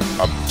dropped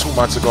 2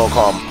 months ago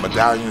called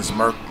Medallions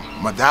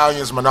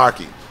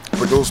Monarchy,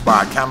 produced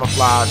by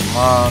Camouflage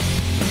Monk.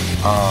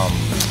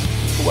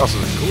 Who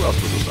else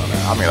produced on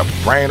that? I mean, a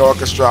Brain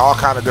Orchestra, all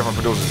kind of different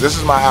producers. This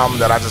is my album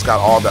that I just got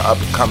all the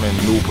upcoming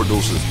new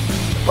producers.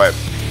 But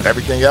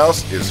everything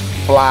else is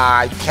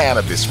fly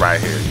cannabis right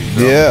here. You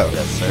know? Yeah.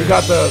 Yes, We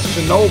got the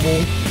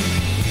Chernobyl.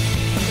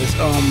 It's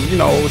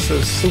it's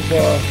a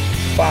super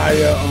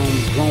fire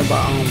grown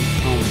by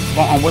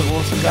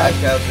what's the guy?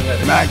 Mad Cow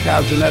Genetics. Mad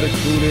Cow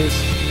Genetics do this.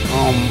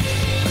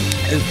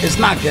 It's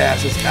not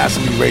gas, it's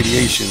actually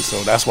radiation,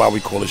 so that's why we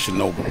call it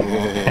Chernobyl.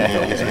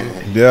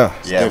 Yeah.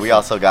 Yeah, we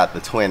also got the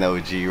Twin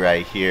OG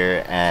right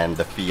here and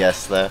the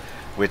Fiesta,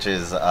 which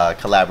is a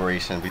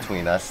collaboration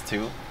between us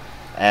two.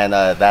 And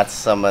that's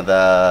some of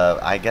the,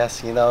 I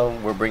guess,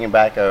 we're bringing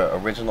back a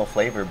original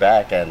flavor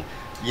back. And,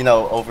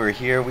 over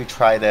here we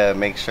try to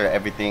make sure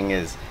everything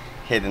is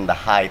hit in the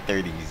high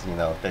 30s,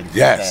 30%.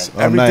 Yes,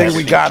 everything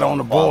we got on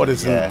the board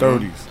is in the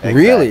 30s. Exactly.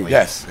 Really?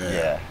 Yes.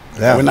 Yeah.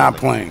 Yeah. We're not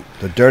playing.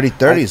 The dirty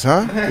 30s,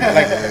 huh?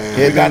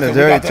 Hitting in the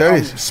dirty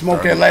 30s.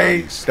 Smoke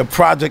LA, the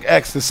Project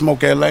X, the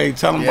Smoke LA.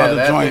 Tell them about the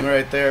that joint. thing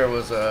right there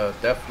was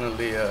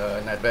definitely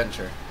an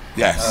adventure.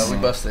 Yes. We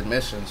busted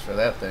missions for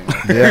that thing.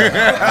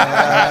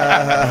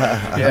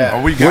 Yeah.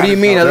 What do you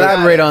mean?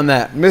 Elaborate on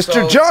that.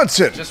 Mr.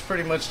 Johnson. Just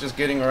pretty much just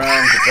getting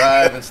around to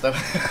drive and stuff.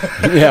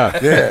 Yeah.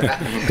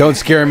 Don't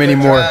scare him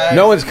anymore.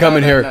 No one's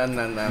coming here. Don't.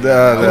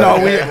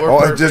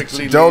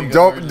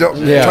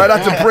 Yeah. Try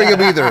not to bring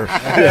him either.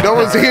 No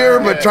one's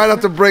here, but try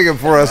not to bring him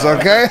for us,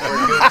 okay?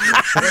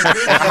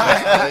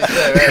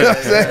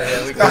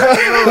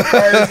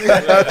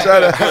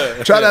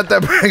 Try not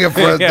to bring him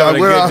for us, dog.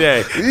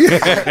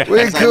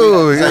 We're cool. We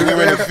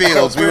were in the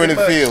fields.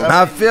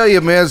 I feel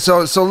you, man.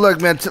 So look,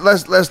 man.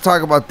 Let's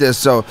talk about this.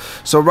 So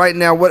right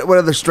now, what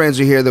other strains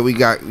are here that we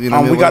got? We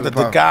got the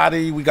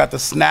Ducati. We got the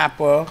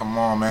Snapper. Come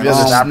on, man. Yeah,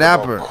 the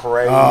Snapper.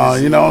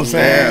 Crazy. You know what I'm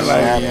saying?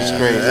 Snapper's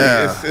crazy.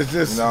 It's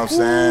just. You know what I'm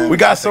saying? We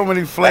got so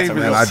many flavors.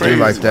 Man, I do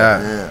like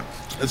that. Yeah.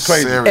 It's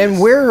crazy. And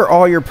where are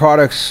all your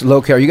products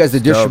located? Are you guys the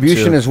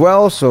distribution as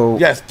well? So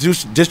yes,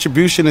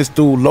 distribution is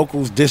through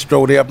Locals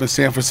Distro. They up in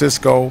San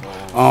Francisco.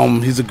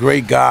 He's a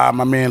great guy,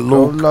 my man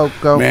Luke.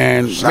 Loco.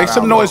 Man, make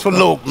some noise for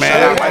Luke,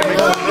 man. Make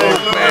some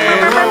noise,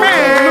 man.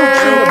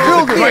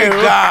 Luke's a great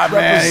guy,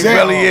 man. He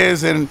really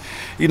is, and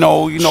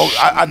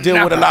I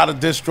deal with a lot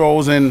of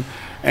distros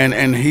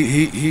and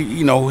he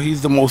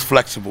he's the most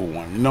flexible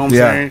one. You know what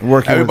I'm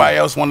saying? Everybody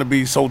else want to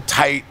be so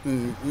tight,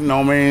 and you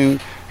know what I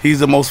mean. He's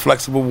the most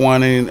flexible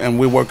one, and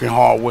we're working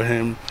hard with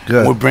him.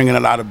 Good. We're bringing a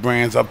lot of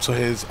brands up to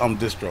his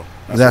distro.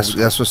 That's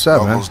what's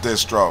up, Locals man.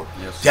 Distro.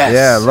 Yes.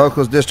 Yeah,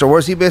 Locals Distro.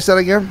 Where's he based at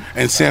again?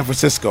 In San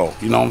Francisco.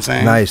 You know what I'm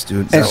saying? Nice,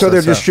 dude. And so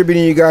they're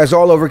distributing you guys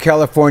all over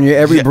California.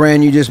 Every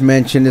brand you just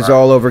mentioned is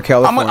all over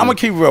California. I'm gonna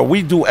keep it real.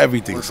 We do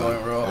everything. We're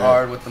going real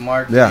hard with the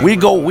marketing. Yeah. We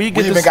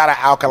even got an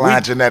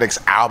Alkaline Genetics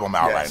album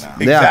out right now.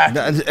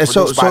 Exactly. Yeah.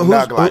 So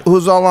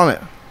who's all on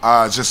it?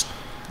 Just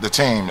the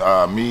team.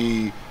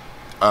 Me.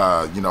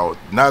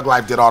 Nug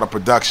Life did all the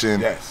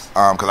production. Yes.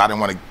 Because I didn't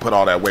want to put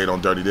all that weight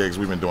on Dirty Diggs.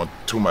 We've been doing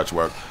too much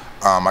work.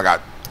 I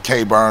got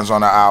K Burns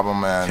on the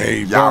album and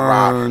K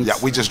Yara. Burns. Yeah,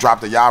 we just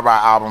dropped the Yara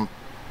album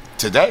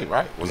today,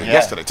 right? Was it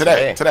yesterday?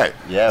 Today.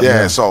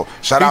 Yeah. So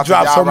shout out to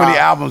Yara. He dropped so many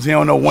albums. He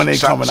don't know when they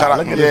coming out.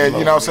 Look at this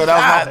you know. So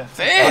that was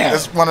damn.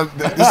 It's one of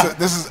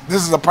this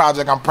is a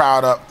project I'm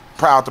proud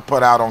to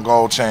put out on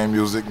Gold Chain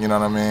Music. You know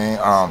what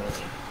I mean?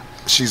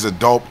 She's a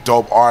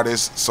dope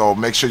artist, so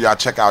make sure y'all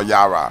check out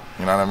Yara.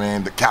 You know what I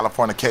mean? The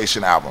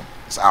Californication album.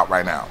 It's out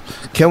right now.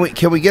 Can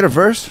we get a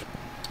verse?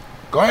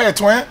 Go ahead,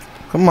 Twin.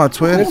 Come on,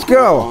 Twin. Let's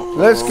go,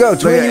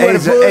 Twin. You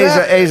want to pull it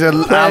up? Asia,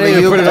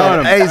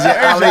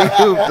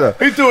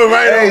 alley-oop. He threw it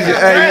right over.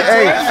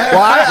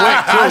 Well,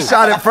 I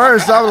shot it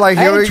first. I was like,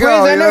 here we Twins,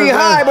 go. I know you're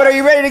high, but are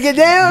you ready to get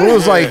down? Boo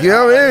was like,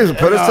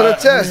 put us to the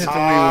test.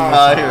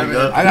 Here we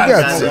go.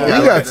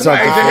 You got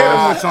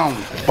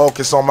something.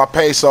 Focus on my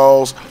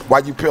pesos.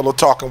 While you pillow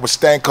talking with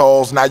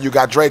Stankos, now you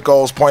got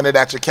Dracos pointed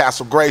at your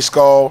Castle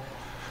Grayskull.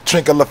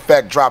 Trinkle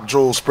effect, drop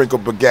jewels, sprinkle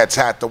baguettes,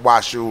 had to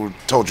wash you,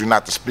 told you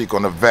not to speak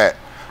on the vet.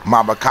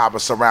 Mama Kaba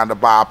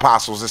surrounded by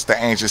apostles, it's the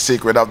ancient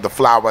secret of the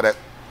flower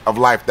of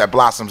life that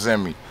blossoms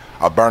in me.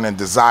 A burning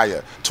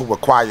desire to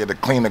acquire the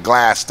cleaner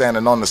glass,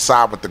 standing on the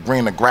side with the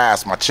greener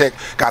grass. My chick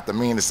got the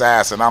meanest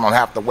ass, and I don't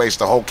have to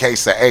waste a whole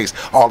case of Ace.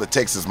 All it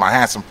takes is my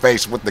handsome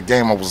face with the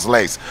game of was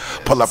lace.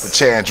 Pull up a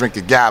chair and drink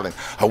a gallon.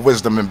 Her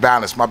wisdom and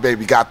balance. My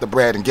baby got the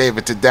bread and gave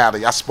it to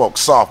Daddy. I spoke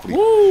softly.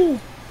 Woo.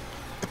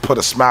 It put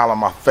a smile on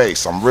my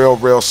face. I'm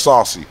real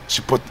saucy.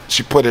 She put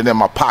it in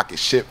my pocket.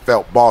 Shit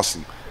felt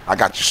bossy. I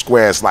got you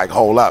squares like,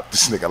 hold up,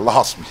 this nigga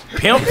lost me.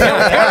 Pimp.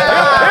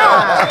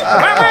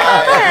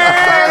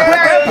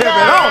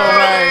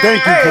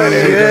 Thank you,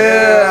 Planet.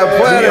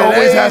 Yeah, He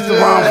always has to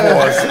rhyme for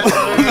us.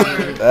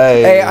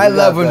 Hey, I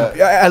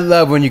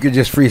love when you could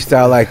just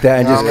freestyle like that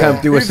and just come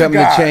through with something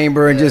in the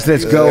chamber and just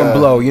let's go and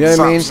blow. You know what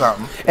I mean?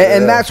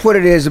 And that's what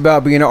it is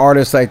about being an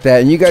artist like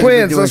that. And you guys Twins,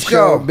 have been doing let's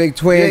show, go. big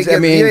Twins. You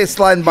ain't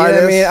sliding by you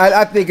know this. what I mean?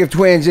 I think of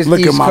Twins just Look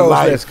East at my Coast.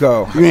 life. Let's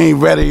go. You ain't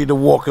ready to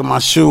walk in my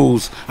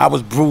shoes. I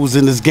was bruised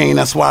in this game.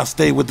 That's why I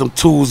stayed with them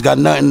tools. Got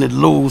nothing to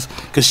lose.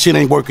 Cause shit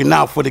ain't working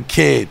out for the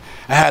kid.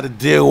 I had a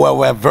deal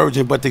where at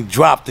Virgin, but they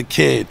dropped the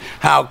kid.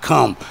 How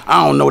come?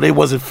 I don't know. They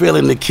wasn't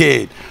feeling the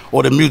kid.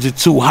 Or the music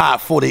too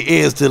hot for the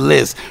ears to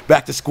list.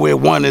 Back to square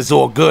one is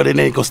all good. It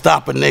ain't gonna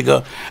stop a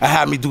nigga. I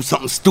had me do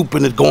something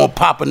stupid and go and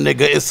pop a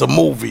nigga. It's a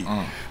movie.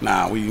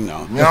 Nah, we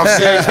know. You know what I'm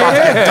saying? It's about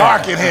to get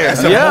dark in here.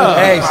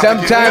 Hey,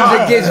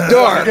 sometimes it gets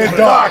dark. It get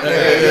dark in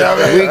here. You know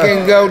what I mean? We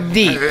can go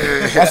deep.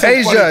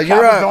 Asia,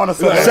 you're up.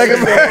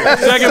 Second verse.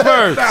 Second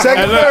verse. Second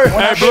Hey, look,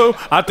 verse. Hey, Blue,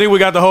 I think we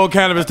got the whole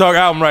Cannabis Talk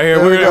album right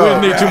here. We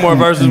just need 2 more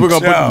verses. We're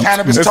going to put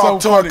Cannabis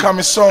Talk Tour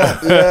coming soon.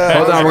 Hold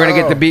on, we're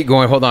gonna get the beat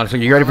going. Hold on. So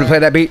you ready to play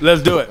that beat?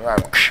 Let's do it.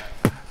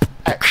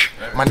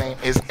 My name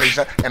is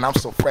Asia, and I'm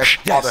so fresh.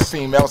 All the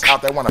females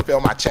out there want to feel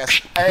my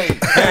chest. Hey,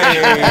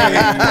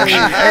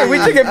 Hey, we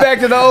took it back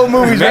to the old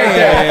movies right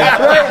there.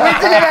 Right? We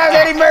took it out of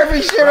Eddie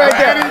Murphy shit right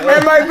there.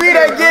 And my beat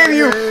I gave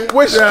you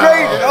was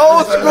straight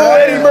old school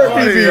Eddie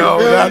Murphy beat.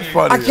 That's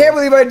funny. I can't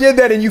believe I did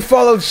that and you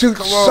followed suit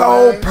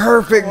so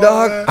perfect,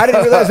 dog. I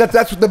didn't realize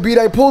that's what the beat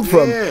I pulled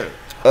from.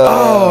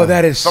 Oh,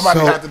 that is somebody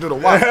had to do the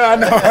work. I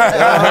know. Oh,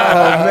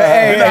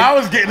 man. You know, I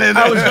was getting in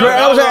there. I was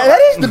like, that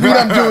is the beat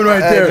I'm doing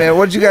right Hey, there. man,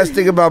 what'd you guys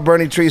think about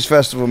Burning Trees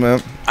Festival,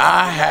 man?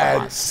 I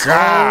had so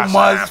Gosh,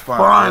 much that's fun,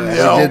 fun.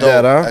 yo. You did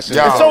that, huh?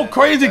 Yo. It's so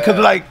crazy because,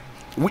 like,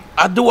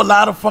 I do a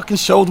lot of fucking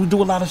shows. We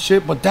do a lot of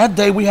shit. But that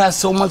day, we had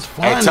so much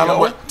fun, Hey, tell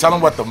yo.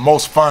 them what the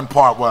most fun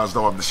part was,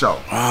 though, of the show.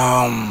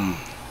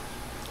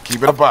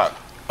 Keep it a buck.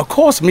 Of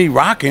course, me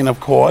rocking, of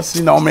course.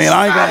 You know, man,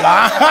 I ain't gonna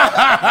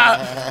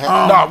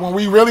lie. No, when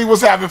we really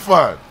was having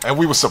fun and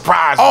we were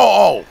surprised.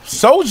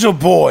 Soulja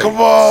Boy. Come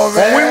on,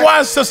 man. When we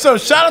watched, so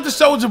shout out to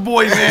Soulja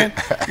Boy, man.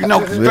 You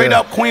know, straight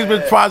up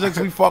Queensbridge Projects,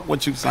 we fuck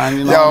with you, son.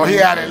 You know, Yo, he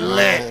had it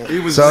lit. He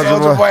was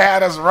Soulja Boy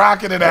had us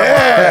rocking it.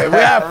 Yeah, we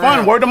had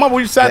fun. Word them up.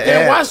 We sat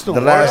there and watched them.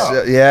 The last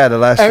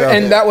show.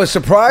 And that was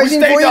surprising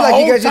We stayed for you? the Like, you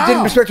whole guys just didn't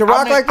time. expect to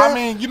rock like that? I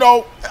mean, you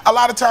know, a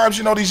lot of times,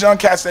 you know, these young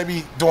cats, they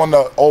be doing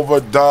the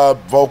overdub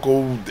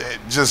vocal,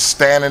 just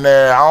standing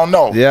there. I don't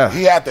know. Yeah.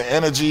 He had the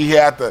energy. He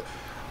had the.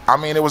 I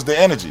mean, it was the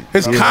energy.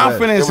 His You know,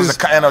 confidence, it was his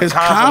confidence,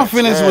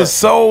 confidence yeah. was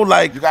so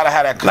like. You gotta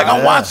have that. Like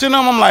I'm watching him,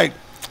 I'm like,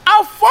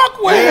 I'll fuck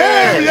with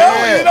Yeah, him, yo.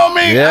 yeah. You know what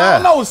I mean? Yeah. I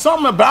don't know,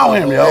 something about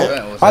him, yo.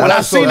 I When love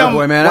I seen Soulja him,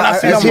 Boy, man. when I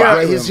seen He's him,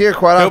 here. He's here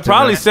quite He'll often.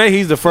 probably man. say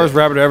he's the first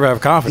rapper to ever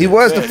have confidence. He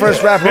was the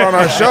first rapper on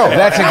our show.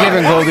 That's a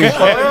given, Goldie. He's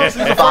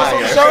the first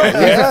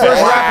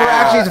rapper.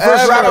 Actually, he's the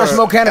first rapper to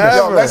smoke cannabis.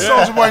 Yo, let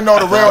Soulja Boy know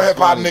the real hip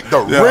hop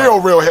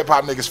niggas, real hip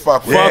hop niggas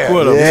fuck with. Fuck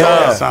with him.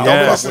 Yeah. Don't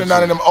be listening to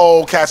none of them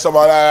old cats talking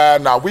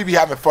about nah, we be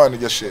having fun to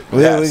your shit.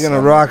 We're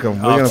gonna rock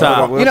him. We're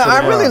top. gonna You know,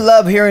 I really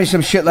love hearing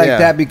some shit like Yeah.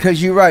 that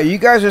because you're right. You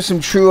guys are some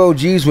true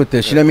OGs with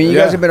this. You know what I mean? You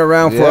guys have been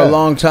around for Yeah. a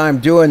long time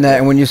doing that.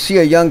 And when you see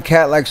a young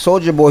cat like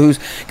Soulja Boy who's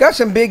got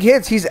some big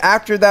hits, he's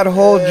after that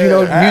whole,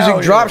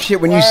 music drop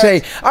shit when you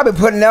say, I've been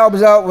putting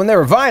albums out when they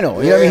were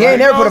vinyl. You know what I mean? He ain't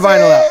never put a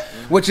vinyl out.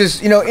 Which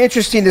is,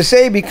 interesting to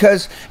say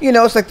because,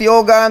 it's like the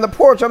old guy on the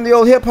porch. I'm the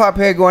old hip-hop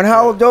head going,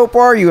 how dope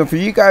are you? And for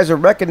you guys to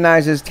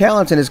recognize his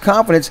talents and his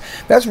confidence,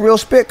 that's real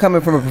spit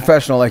coming from a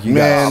professional like you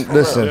guys. Man,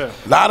 listen. A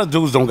lot of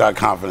dudes don't got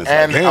confidence.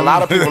 And like a him.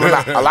 lot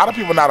of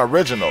people not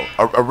original.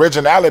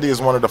 Originality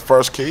is one of the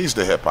first keys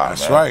to hip hop.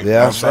 That's man. right. You know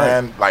what I'm That's right.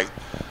 saying? Like,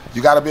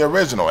 you got to be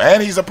original.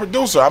 And he's a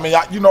producer. I mean,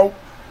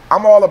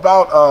 I'm all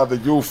about the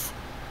youth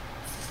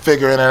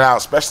figuring it out,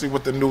 especially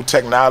with the new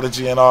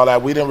technology and all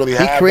that. We didn't really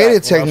have He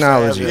created that, you know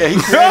what I'm technology. saying? Yeah,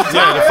 he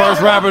created the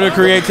first rapper to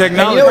create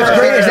technology. You know what's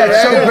great is that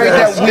it's so great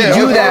that we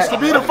do that to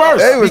be the first.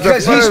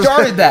 because he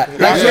started that.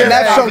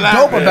 That's so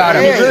dope about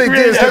him. He really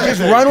did. So just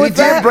run with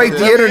He that. did break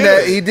the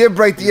internet. He did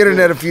break the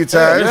internet a few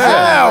times.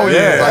 Hell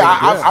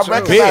yeah. I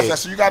recognize that,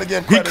 so you got to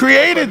give him He credit.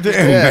 created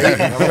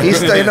the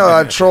He's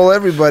I troll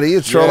everybody.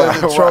 He's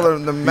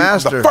trolling the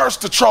master. The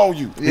first to troll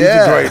you. He's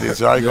the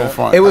greatest. I ain't gonna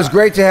front. It was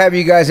great to have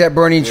you guys at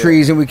Burning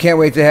Trees, and we can't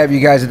wait to have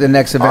you guys at the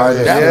next event.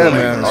 Yeah,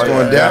 man. It's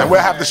going down. And we'll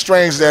have the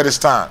Strange there this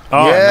time.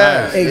 Oh,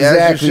 Yeah. nice. Exactly.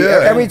 Yes, you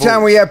should. Every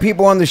time we have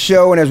people on the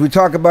show, and as we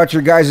talk about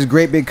your guys'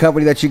 great big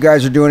company that you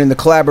guys are doing in the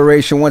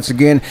collaboration, once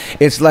again,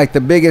 it's like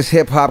the biggest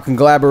hip hop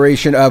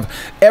collaboration of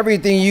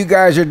everything you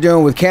guys are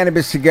doing with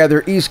Cannabis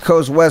Together. East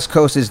Coast, West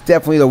Coast is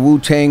definitely the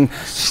Wu-Tang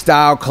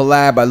style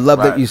collab. I love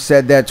that you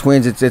said that,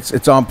 Twins.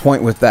 It's on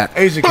point with that.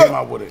 Asia came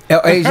out with it.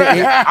 Asia,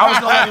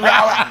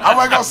 I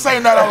wasn't gonna say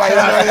nothing. I'm like,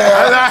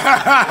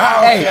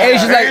 hey,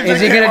 Asia's like, is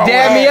he gonna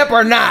dab me up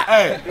or not?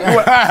 Hey,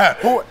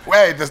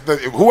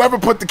 whoever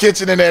put the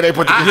kitchen in there, they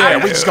put the kitchen in there.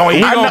 We just gonna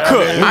eat. We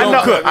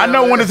gonna cook. I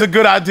know when it's a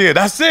good idea.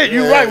 That's it.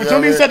 You're right. What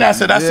Tony said,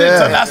 that's it. That's it.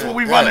 So that's what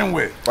we running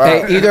with.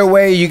 Hey, either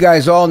way, you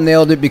guys all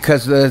nailed it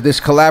because this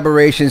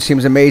collaboration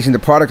seems amazing. The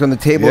product on the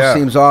table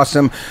seems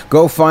awesome.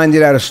 Go find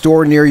it at a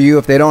store near you.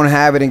 If they don't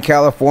have it in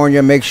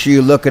California, make sure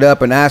you look it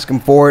up and ask them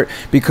for it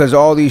because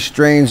all these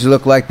strains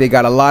look like they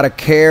got a lot of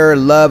care,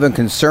 love, and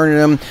concern in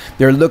them.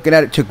 They're looking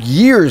at it. It took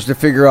years to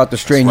figure out the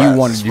strain you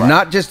wanted to do,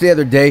 not just the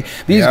other day.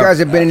 These guys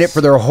have been in it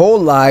for their whole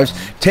lives,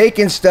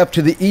 taking stuff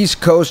to the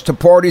East Coast to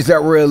parties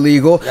that were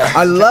illegal.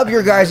 I love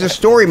your guys'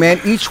 story, man.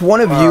 Each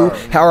one of you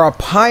are a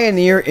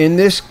pioneer in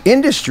this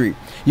industry.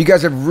 You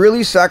guys have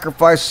really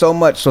sacrificed so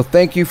much, so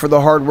thank you for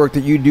the hard work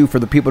that you do for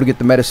the people to get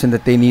the medicine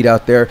that they need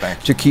out there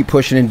to keep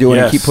pushing and doing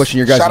and keep pushing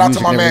your guys' shout out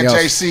music to my man else.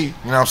 JC, you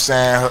know what I'm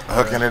saying,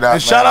 hooking it up.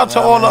 And shout out to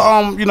all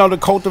the the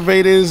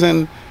cultivators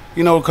and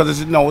because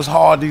it's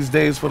hard these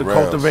days for the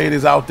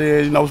cultivators out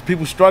there.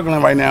 People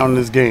struggling right now in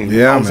this game. You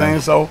know what I'm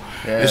saying? So,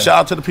 and shout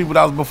out to the people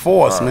that was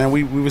before us, man.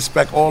 We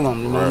respect all of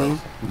them. You know what I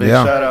mean? Big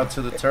shout out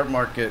to the Terp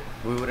Market.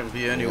 We wouldn't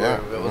be anywhere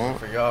if it wasn't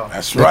for y'all.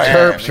 That's right. The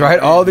terps, right?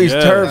 All these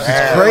terps.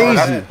 It's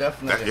crazy.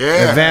 Definitely.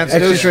 Advanced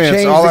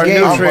Nutrients. All our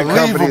nutrient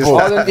companies.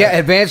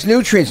 Advanced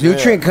Nutrients.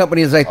 Nutrient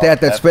companies like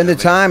that spend the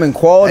time and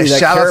quality. And that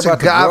shout care out to about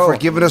the God growth. for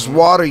giving us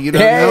water. You know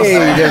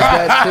Hey, there's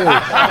that too.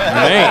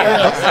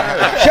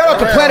 Shout out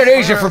to Planet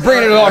Asia for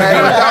bringing it all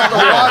together.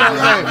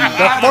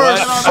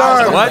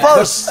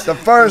 The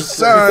first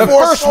son. The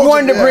first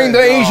one to bring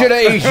the Asia to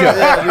Asia. You know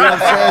what I'm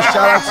saying?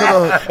 Shout out to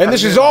the. And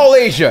this is all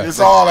Asia. It's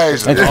all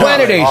Asia. It's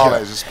Planet Asia.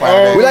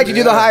 We like to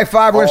do the high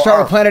five. We're going to start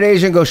with Planet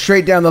Asia and go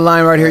straight down the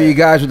line right here, you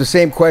guys, with the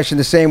same question,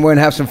 the same way, and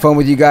have some fun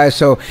with you guys.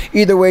 So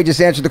either way,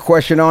 just answer the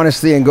question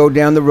honestly and go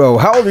down the road.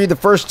 How old were you the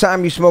first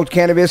time you smoked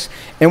cannabis,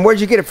 and where'd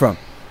you get it from?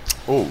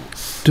 I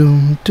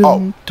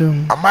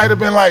might have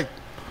been like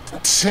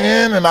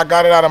 10, and I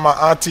got it out of my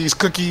auntie's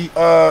cookie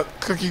jar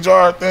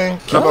thing.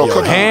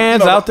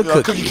 Hands out the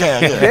cookie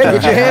can. Yeah,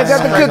 get your hands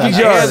out the cookie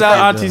jar. Hands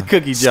out auntie's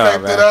cookie jar.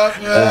 Stacked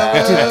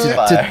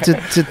it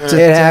up.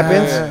 It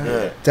happens.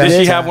 Did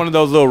she have one of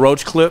those little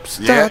roach clips?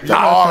 Yeah,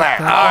 all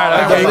that.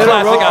 Okay,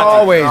 classic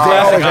Always. They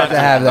auntie. always have to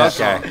have that.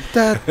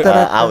 Okay.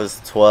 I was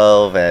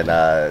 12 and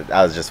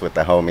I was just with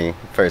the homie.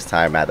 First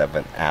time out of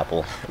an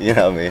apple. You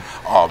know what I mean?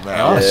 Oh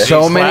man.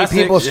 So many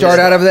people start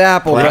out of the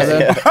apple,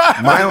 brother.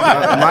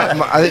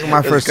 I think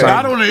my first time.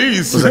 Not on the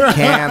East. Was a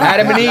can.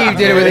 Adam and Eve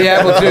did it with the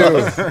apple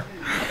too.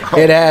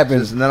 It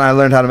happens. And then I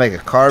learned how to make a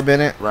carb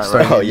in it.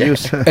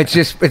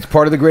 It's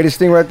part of the greatest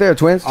thing right there,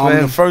 twins.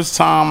 The first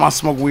time I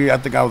smoked weed, I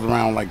think I was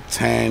around like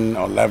 10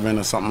 or 11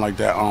 or something like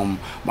that.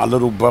 My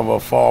little brother,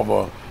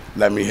 father,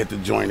 let me hit the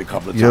joint a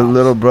couple of times. Your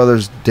little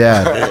brother's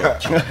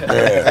dad.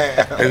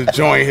 Hit the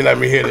joint, he let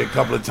me hit it a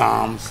couple of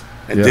times.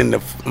 And then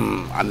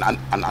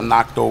I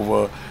knocked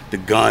over the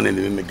gun, and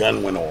then the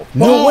gun went off.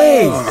 No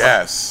way.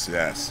 Yes.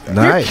 Nice.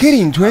 You're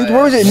kidding, twins.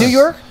 Where was it? In New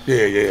York?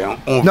 Yeah.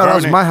 On No, that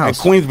was Vernon, my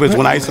house. in Queensbridge.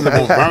 When I used to live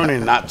on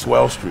Vernon, not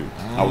 12th Street.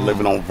 I was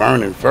living on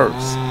Vernon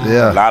first.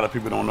 Yeah. A lot of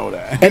people don't know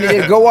that. And did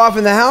it go off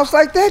in the house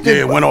like that? Yeah,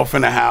 it went off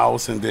in the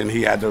house, and then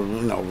he had to,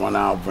 run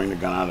out, bring the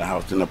gun out of the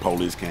house. Then the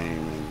police came.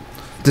 And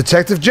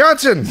Detective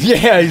Johnson.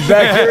 Yeah, he's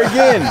back here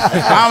again.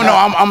 I don't know.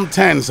 I'm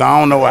 10, so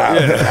I don't know what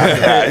happened after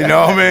that. You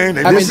know what I mean?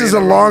 This is a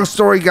long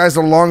story, guys,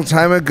 a long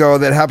time ago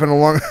that happened a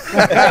long...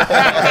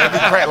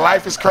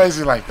 Life is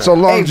crazy like that. So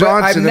Long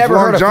Johnson. I've never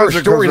heard a first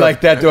story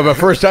like that, though. The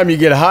first time you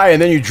get high and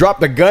then you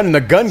drop the gun and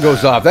the gun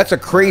goes off. That's a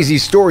crazy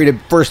story the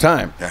first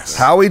time. Yes.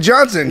 Howie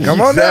Johnson,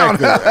 come on down.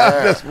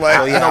 This way.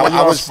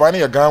 I was funny.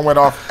 A gun went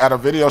off at a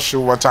video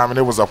shoot one time, and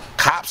it was a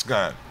cop's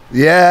gun.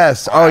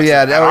 Yes. Oh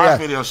yeah.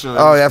 Video shoot.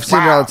 Oh yeah. I've seen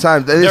it all the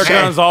time. Their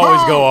guns always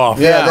go off.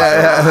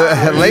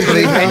 Yeah.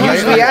 Lately, and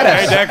usually at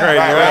us. Ain't that crazy,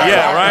 right?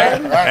 Yeah, right?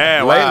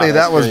 Yeah, lately,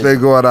 that was been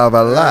going on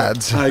by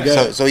lads.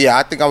 So yeah,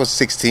 I think I was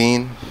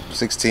 16.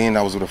 16,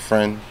 I was with a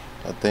friend.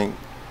 I think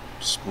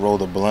just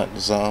rolled a blunt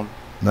or something.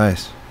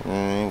 Nice.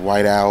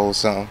 White Owl or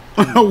something.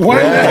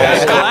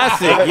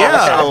 Classic.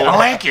 Yeah.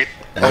 Blanket.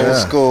 Old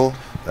school.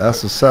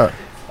 That's what's up.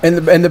 In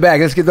the back.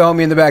 Let's get the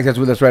homie in the back that's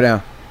with us right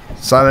now.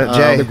 Silent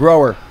J. The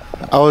grower.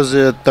 I was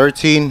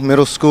 13,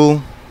 middle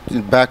school, in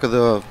the back of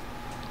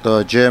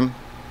the gym.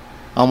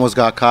 Almost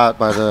got caught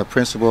by the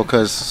principal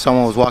because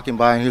someone was walking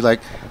by and he was like,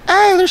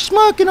 "Hey, they're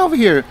smoking over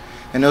here."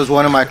 And it was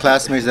one of my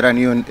classmates that I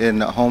knew in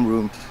the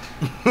homeroom.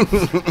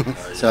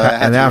 So I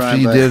had and to after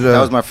run, you did, that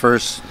was my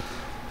first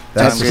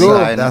that's time getting cool.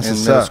 high That's in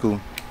what's middle up.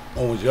 school.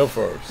 What was your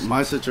first?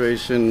 My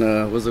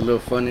situation was a little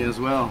funny as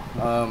well.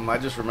 I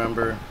just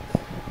remember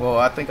Well,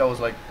 I think I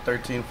was like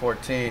 13,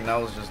 14. I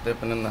was just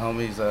dipping in the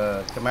homie's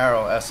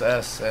Camaro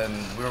SS, and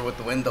we were with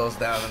the windows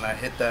down, and I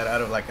hit that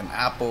out of like an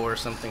apple or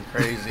something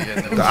crazy. And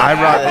it was the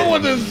IROC.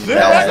 What is that?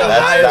 That was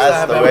the highest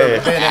I've ever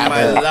been in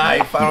my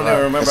life. I don't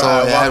even remember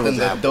how I walked in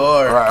the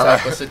door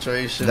type of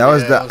situation. That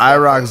was the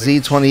IROC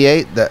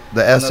Z28,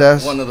 the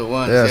SS. One of the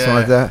ones. Yeah, something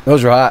like that.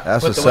 Those are hot.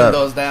 That's Put what's the up.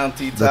 windows down,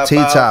 T-top The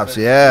T-tops,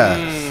 yeah.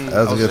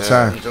 That was a good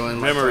time.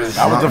 Memories.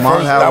 That was the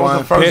first. That was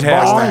the first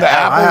bomb. The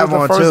Apple I have was the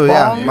one first too.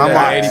 Yeah, bomb.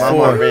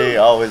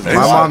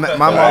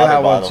 my mom had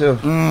one too.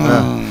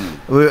 Yeah.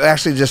 We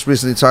actually just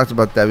recently talked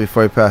about that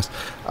before he passed.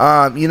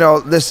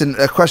 Listen.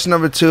 Question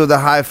number 2 of the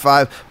high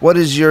five. What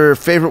is your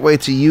favorite way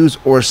to use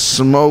or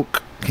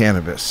smoke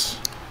cannabis?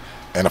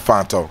 And a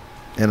Fonto.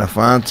 In a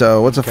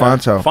Fonto. What's a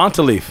Fonto?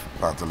 Fonto leaf.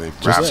 Fonto leaf.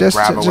 Just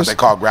what they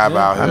call grabba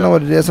out here. I know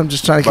what it is. I'm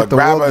just trying to get the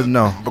world to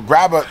know. But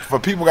grabba, for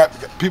people,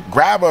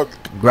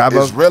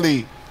 grabba is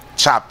really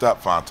chopped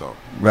up Fonto.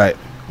 Right.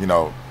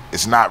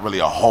 It's not really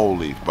a whole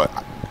leaf, but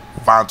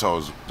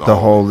Fonto's the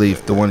whole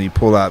leaf, the one you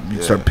pull out, you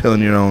start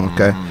peeling your own,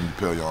 okay? You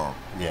peel your own.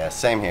 Yeah,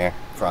 same here,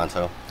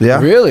 Fronto. Yeah?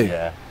 Really?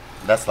 Yeah.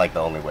 That's like the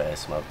only way I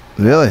smoke.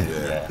 Really?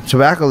 Yeah.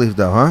 Tobacco leaf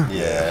though, huh?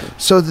 Yeah.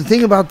 So the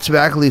thing about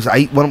tobacco leaves,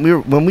 when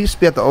we used to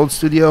be at the old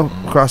studio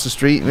across the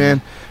street,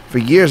 man, for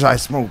years I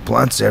smoked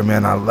blunts there,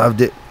 man. I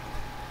loved it.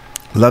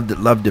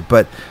 Loved it.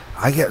 But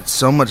I get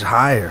so much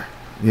higher,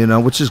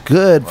 which is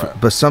good,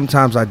 but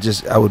sometimes I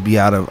would be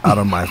out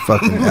of my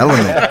fucking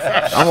element.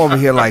 I'm over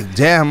here like,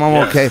 damn,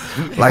 I'm okay.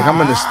 Like I'm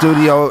in the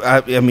studio.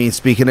 I mean,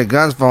 speaking of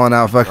guns falling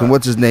out, fucking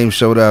what's his name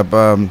showed up.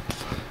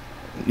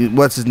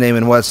 What's his name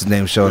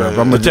showed up.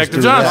 I'm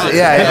Detective Johnson.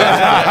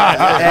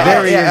 Yeah.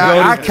 There he is.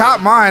 I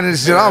caught mine and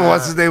shit. Oh,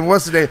 what's his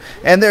name?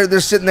 And they're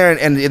sitting there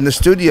and in the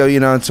studio,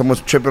 and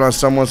someone's tripping on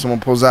someone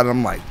pulls out, and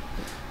I'm like,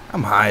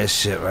 I'm high as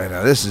shit right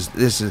now. This is,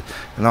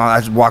 and I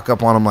just walk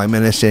up on him like,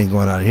 man, this shit ain't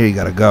going on here. You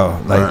gotta go.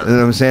 Like, you know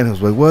what I'm saying? He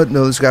was like, what?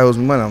 No, this guy owes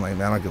me money. I'm like,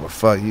 man, I don't give a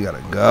fuck. You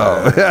gotta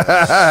go.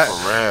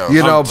 For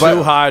real. I'm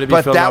too high to be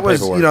but filling that out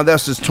was, paperwork.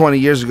 that's just 20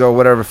 years ago,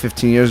 whatever,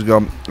 15 years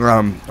ago.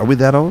 Are we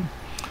that old?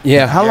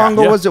 Yeah. How long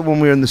ago was it when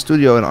we were in the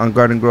studio on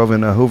Garden Grove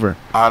in Hoover?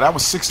 That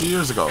was 60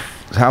 years ago.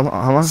 How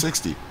long?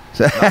 60.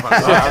 Wait,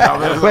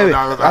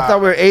 I thought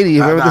we were 80.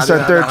 Remember this is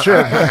our third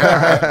trip.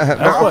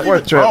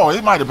 Fourth trip. Oh,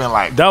 it might have been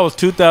like. That was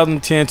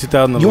 2010,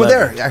 2011. You were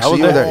there, actually.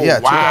 You were there. Yeah,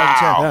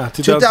 wow.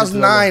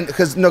 2009.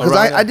 Because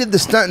I did the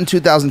stunt in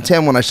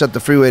 2010 when I shut the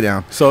freeway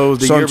down. So it was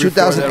the year in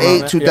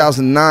 2008,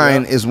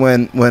 2009 is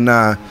when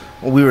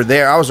we were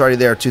there. I was already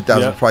there.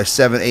 2000, probably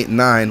 7, 8,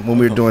 9 when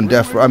we were doing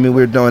Death Row. I mean,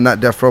 we were doing not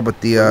Death Row, but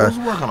the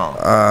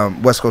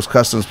West Coast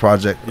Customs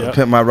project,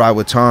 Pimp My Ride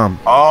with Tom.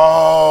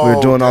 Oh, we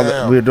were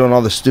doing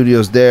all the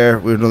studios there.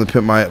 We were doing the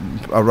Pimp My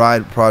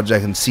Ride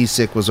project, and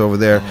C-Sick was over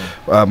there,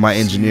 my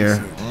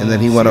engineer, and then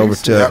he went over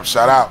to.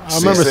 Shout out. I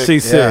remember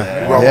C-Sick. He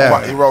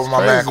wrote with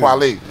my man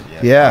Kweli.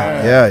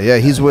 Yeah.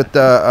 He's with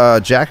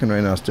Jackin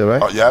right now still,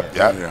 right? Oh, yep.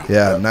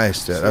 Yeah,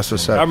 nice. That's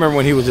what's up. I remember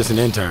when he was just an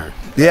intern.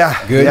 Yeah.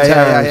 Good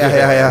times.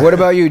 Yeah. What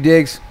about you,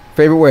 Diggs?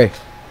 Favorite way?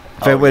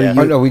 Favorite way to use?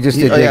 Oh, no, we just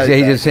did Diggs.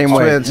 He did the same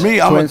way.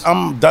 Me,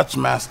 I'm Dutch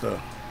Master.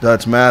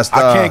 Dutch Master.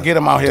 I can't get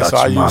them out here, so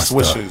I use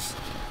swishers.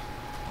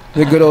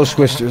 The good old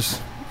swishers.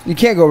 You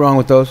can't go wrong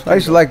with those. I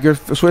used to like your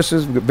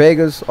swishers,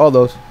 Vegas, all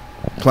those.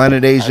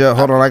 Planet Asia.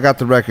 Hold on, I got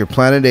the record.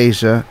 Planet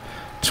Asia,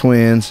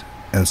 Twins,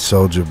 and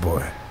Soulja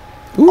Boy.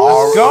 Ooh.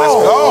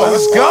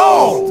 Let's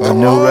go. The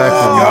new record.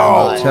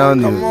 I'm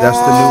telling you, that's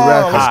the new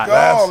record.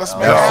 Let's go.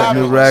 That's the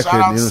new record. You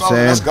know what I'm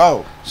saying? Let's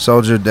go.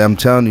 Soulja, I'm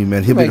telling you,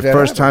 man, he'll be the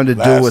first time to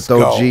do it with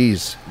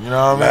OGs. You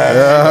know what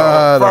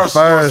I mean? The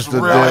first to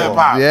do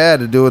hip-hop. Yeah,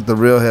 to do it with the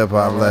real hip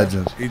hop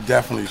legends. He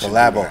definitely should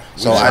Collabo.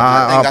 So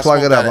I'll I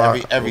plug it up.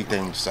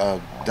 Everything.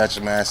 Dutch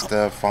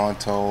Master,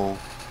 Fonto,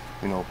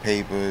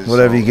 papers.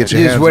 Whatever you get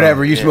your hands on.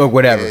 Whatever. You smoke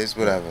whatever. Yeah, it's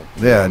whatever.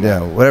 Yeah.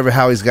 Whatever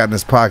Howie's got in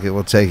his pocket,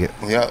 we'll take it.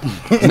 Yep.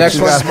 Next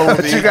one.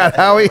 What you got,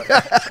 Howie?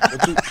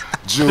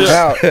 Juice.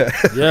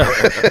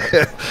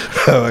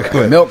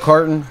 Milk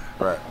carton.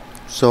 Right.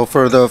 So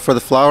for the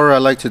flower, I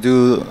like to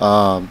do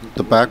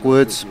the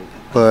backwoods,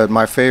 but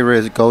my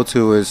favorite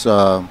go-to is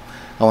I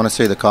want to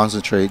say the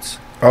concentrates.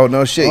 Oh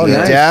no shit! Oh, you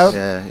nice. dab?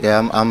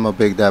 Yeah, I'm a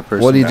big dab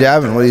person. What are you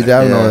dabbing? What are you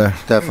dabbing over there?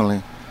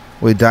 Definitely.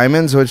 Wait,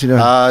 diamonds? What you doing?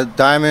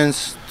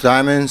 Diamonds.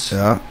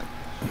 Yeah.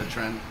 The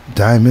trend.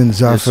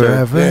 Diamonds are Yes, sir.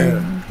 forever.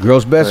 Yeah.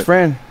 Girl's best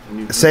friend.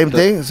 Same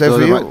thing. Same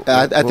for you.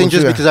 I think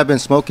just because I've been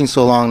smoking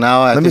so long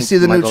now. Let me see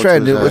the new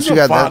trend, dude. What you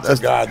got?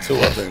 That's God too,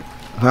 I think.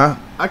 Huh?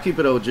 I keep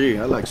it OG.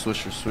 I like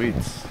Swisher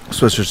Sweets.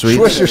 Swisher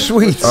Sweets. Swisher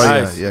Sweets. Oh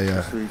Nice.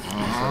 yeah.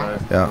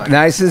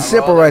 Nice and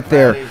simple right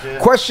there.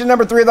 Question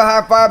number 3 of the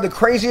high five: the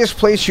craziest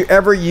place you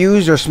ever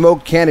used or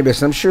smoked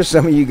cannabis. I'm sure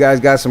some of you guys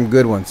got some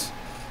good ones.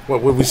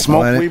 What, would we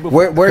smoke weed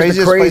before? Where's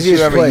the place you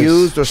craziest ever place?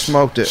 used or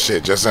smoked it?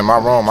 Shit, just in my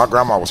room. My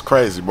grandma was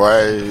crazy, boy.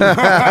 Ain't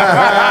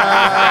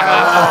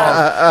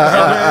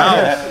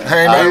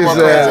nothing more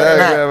crazy than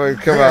that.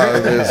 Come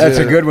on. That's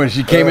a good one.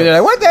 She came in there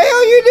like, "What the hell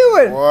are you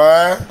doing?"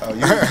 What?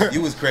 Oh,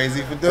 you was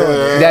crazy for doing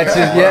it.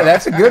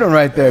 That's a good one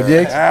right there,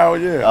 Diggs. Hell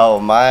yeah. Oh,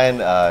 mine.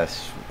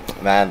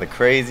 Man, the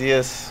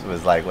craziest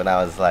was like when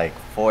I was like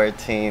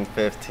 14,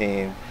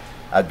 15.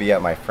 I'd be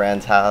at my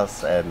friend's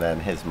house, and then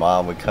his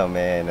mom would come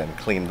in and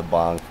clean the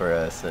bong for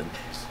us and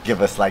give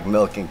us like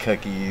milk and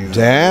cookies.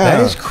 Damn. That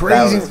is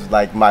crazy. That was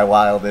like my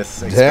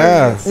wildest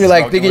experience. You're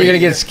like thinking you're going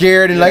to get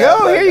scared and like,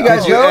 oh, here you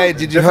guys go. Hey,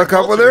 did you hook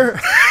up with her?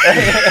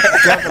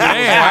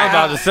 Damn, I was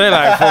about to say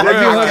like for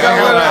real.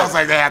 I was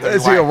like, they have to be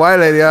Is she a white. white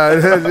lady? All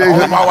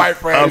my white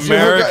friends.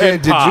 American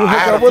Did you Pie.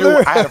 hook up with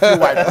her? I had a few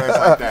white friends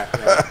like that.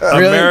 Yeah.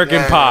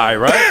 American Pie,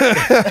 right?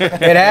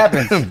 It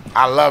happens.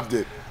 I loved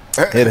it.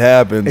 It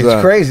happens.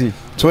 It's crazy.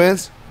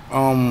 Twins?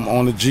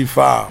 On the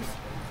G5.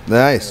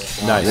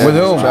 Nice. With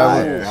whom?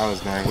 That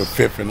was nice. With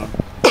Fifth in them.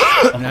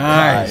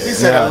 Nice. He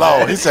said it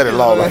low. He said it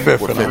low. Like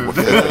Fifth with in them.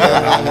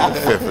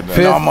 Fifth in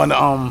them. No, I'm on the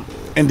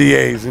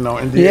NDAs, you know,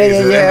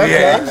 NDAs. Yeah.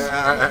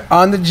 NDAs. Okay.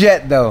 On the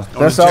jet, though.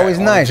 That's the jet, always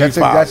on nice. the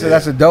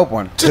That's a dope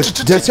one.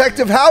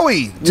 Detective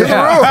Howie to the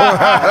Yeah. room.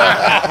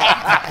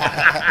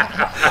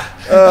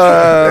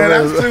 Man,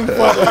 that's too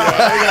funny.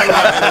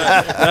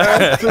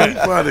 That's too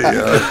funny.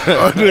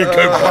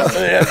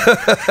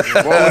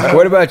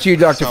 What about you,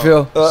 Dr.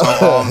 Phil?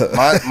 So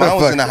mine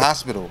was in the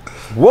hospital.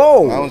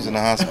 Whoa. I was in the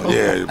hospital.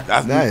 Yeah,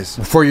 that's Nice.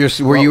 For your,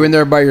 were you in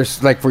there by your,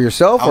 like for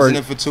yourself, I was or in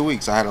it for 2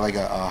 weeks. I had like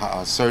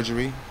a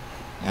surgery,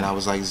 and I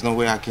was like, "There's no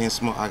way I can't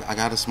smoke. I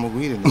gotta smoke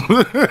weed in there.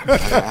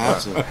 I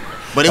have to."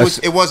 But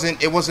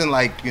it wasn't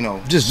like, you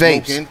know, Just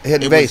vapes. smoking.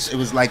 Hitting It vapes.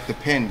 was like the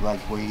pen, like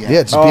where you had.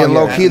 Yeah, just being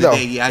low key though.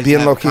 Yeah,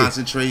 Being low key.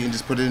 Concentrate and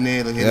just put it in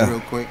there, like, hit it real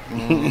quick.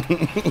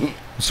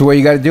 so where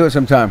you got to do it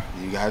sometime?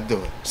 You gotta do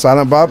it.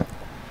 Silent Bob?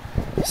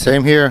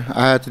 Same here.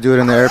 I had to do it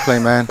in the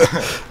airplane, man.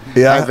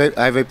 Yeah.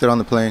 I vaped it on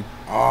the plane.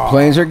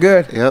 Planes are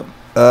good. Yep.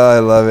 I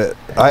love it.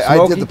 I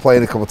Smoky? did the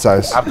plane a couple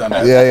times. I've done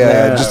that.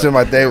 Yeah. Just in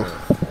my day.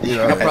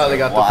 I probably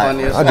got the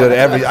funniest. I do it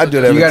every. I do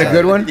it every. You got a time.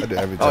 good one? I do it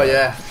every time. Oh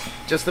yeah,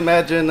 just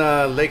imagine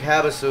Lake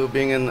Havasu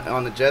being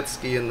on a jet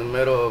ski in the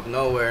middle of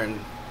nowhere and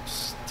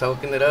just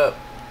toking it up.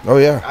 Oh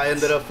yeah. I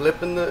ended up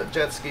flipping the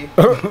jet ski.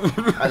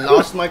 I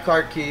lost my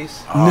car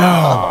keys.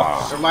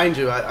 No. Remind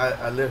you,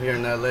 I live here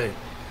in LA,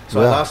 so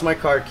Yeah. I lost my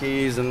car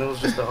keys, and it was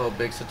just a whole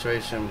big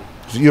situation.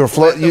 You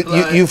were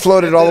you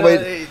floated all the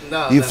way.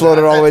 You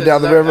floated all the way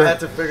down the river. I had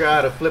to figure out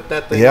how to flip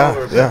that thing Yeah,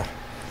 over. but yeah.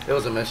 It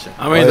was a mission.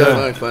 I mean, it was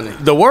really funny.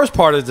 the worst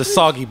part is the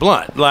soggy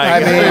blunt. Like, I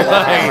mean-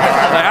 like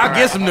I'll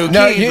get some new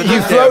No, keys. you, but you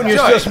this float damn and you're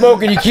still joint-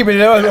 smoking. You keeping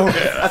it up.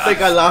 I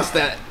think I lost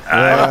that.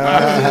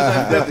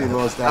 Definitely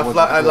lost that.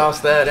 I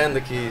lost that and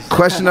the keys.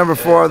 Question number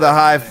 4 of the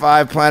High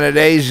Five Planet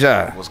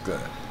Asia. What's good?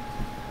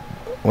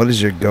 What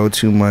is your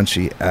go-to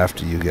munchie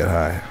after you get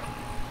high?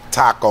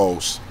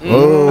 Tacos.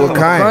 Oh, what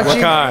kind? What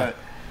kind?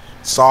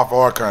 Soft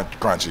or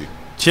crunchy.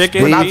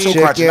 Chicken, But not beef? too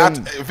crunchy. Not,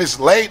 Chicken. if it's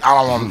late, I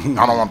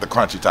don't want the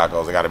crunchy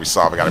tacos. They gotta be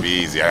soft. It gotta be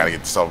easy. I gotta get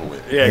this over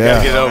with. Yeah, Yeah.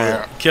 gotta get it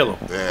over. Kill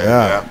them.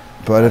 Yeah.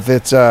 But if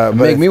it's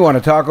Make me want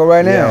a taco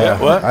right now.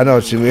 Yeah, what? I know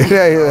what you mean.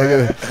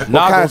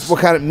 Knuckles. What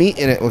kind of meat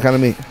in it? What kind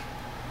of meat?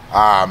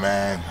 Ah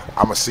man,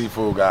 I'm a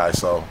seafood guy,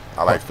 so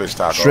I like fish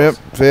tacos. Shrimp,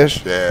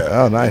 fish. Yeah.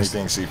 Oh, nice.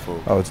 Anything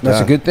seafood. Oh, it's That's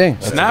done. a good thing.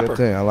 That's a Snapper. good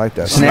thing. I like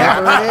that.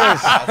 Snapper it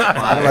is.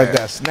 I like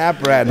that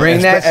snapper at Bring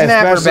night. that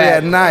snapper Especially back.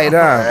 at night,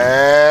 huh?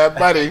 Yeah,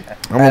 buddy.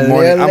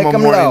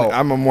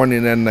 I'm a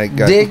morning and night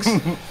guy. Diggs.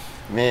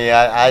 Me,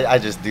 I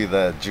just do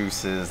the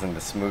juices and the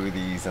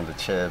smoothies and the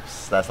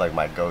chips. That's like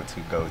my go-to.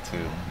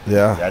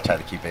 Yeah. I try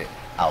to keep it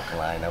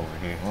alkaline over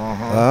here.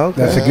 Oh,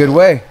 okay. That's a good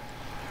way.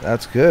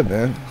 That's good,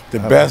 man. The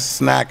best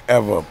snack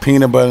ever,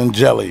 peanut butter and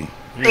jelly.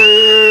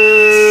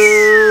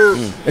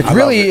 It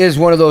really is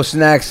one of those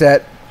snacks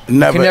that you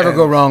can never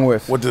go wrong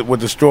with. With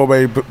the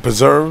strawberry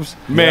preserves.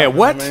 Man,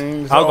 what? I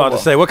mean, it's I was about to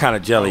over. say, what kind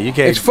of jelly? You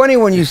can't. It's funny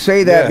when you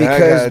say that Yeah, I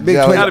because got Big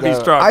jelly. Twin, Gotta be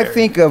strawberry. I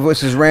think of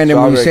this is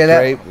random when you say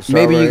Strawberry that. grape,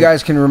 Maybe you strawberry.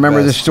 guys can remember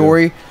the That's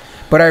story.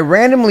 But I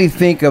randomly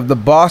think of the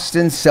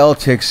Boston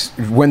Celtics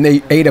when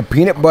they ate a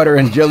peanut butter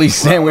and jelly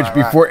sandwich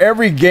before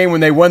every game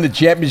when they won the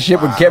championship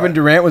when Kevin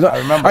Durant was on.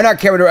 remember. Or not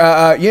Kevin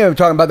Durant,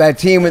 talking about that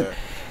team.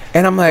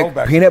 And I'm like,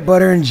 Throwback. peanut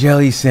butter and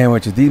jelly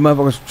sandwiches. These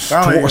motherfuckers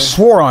Telling you.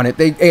 swore on it.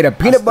 They ate a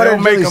peanut butter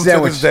and make jelly them to this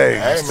sandwich day.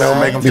 Hey, Still man.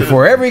 make them to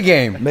before every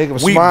game. Make them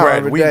wheat smile bread,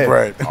 every wheat day.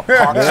 bread. Park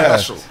Yeah.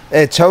 special.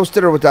 Hey,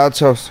 toasted or without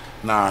toast?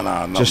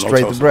 No. Just no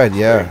straight the toast. bread,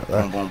 yeah.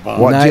 Boom, boom, boom.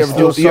 What, Nice do you ever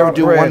little do soft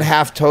bread. one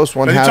half toast,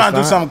 one But you're half trying to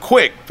do not? something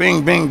quick.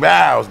 Bing, bing,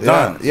 bow. It's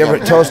done. You ever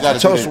You toast gotta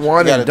toast do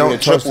one you and gotta do don't the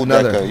toast triple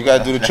another? decker. You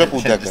gotta do the triple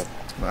decker.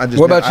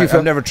 What about you, Phil?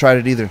 I've never tried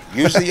it either.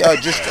 Usually,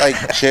 just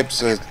like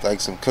chips or like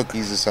some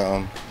cookies or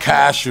something.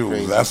 Cashews.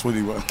 Crazy. That's what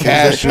he wants.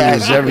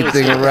 Cashews,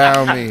 everything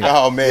around me.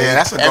 Oh man, Yeah,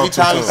 that's a every go-to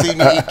time he too. see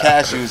me eat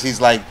cashews, he's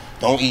like,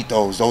 "Don't eat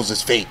those. Those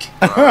is fake."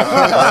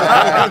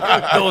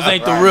 Those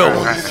ain't the real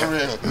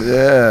ones.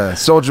 Yeah,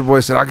 Soldier Boy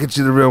said, "I'll get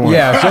you the real one."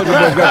 Yeah, Soldier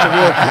Boy's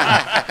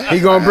got the real. He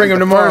gonna bring them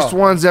tomorrow. First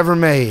ones ever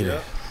made.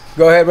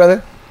 Go ahead,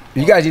 brother.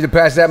 You guys need to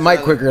pass that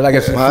mic quicker. Like I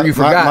said, you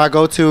forgot. My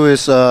go-to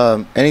is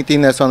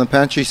anything that's on the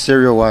pantry,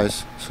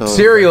 cereal-wise. So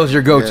Cereal's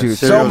your go-to. Yeah,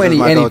 so cereals many is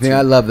my anything. go-to.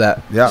 I love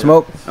that. Yeah.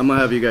 Smoke. I'm gonna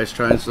have you guys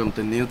trying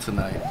something new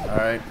tonight. All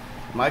right.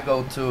 My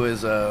go-to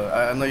is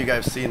I know you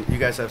guys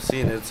have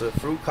seen it. It's a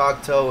fruit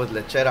cocktail with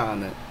lechera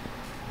on it.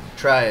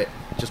 Try it.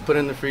 just put it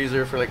in the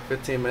freezer for like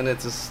 15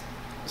 minutes. It's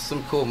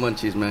some cool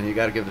munchies, man. You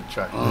got to give it a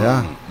try.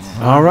 Yeah.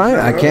 All right.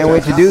 I can't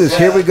wait to do this.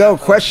 Here we go.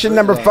 Question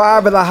number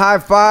 5 of the high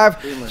five.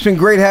 It's been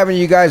great having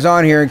you guys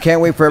on here, and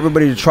can't wait for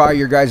everybody to try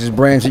your guys'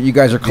 brands that you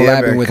guys are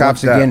collabing with.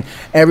 Once again,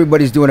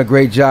 everybody's doing a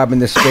great job in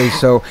this space.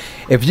 So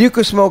if you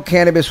could smoke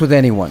cannabis with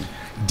anyone,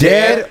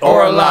 dead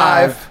or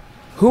alive,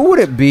 who would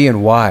it be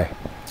and why?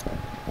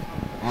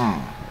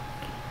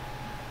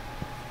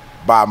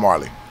 Bob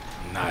Marley.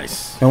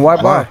 Nice. And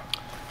why Bob?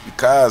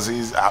 Because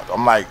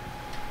I'm like,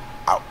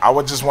 I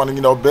would just want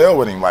to, build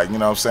with him. Like, you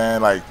know what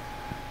I'm saying?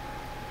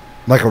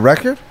 Like a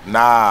record?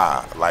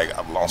 Nah, like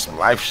on some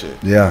life shit.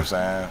 Yeah. You know what I'm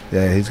saying?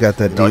 Yeah, he's got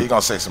that He's deep.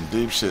 going to say some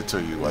deep shit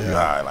to you while you're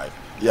high. Like,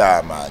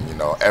 yeah, man,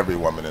 every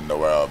woman in the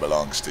world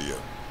belongs to you.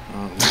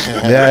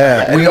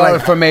 Yeah. We are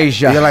from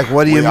Asia. You're like,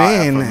 what do you We are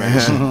mean?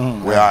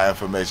 information. We are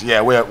information.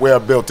 Yeah, we're a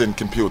built-in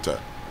computer.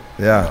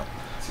 Yeah.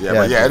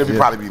 It'll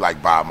probably be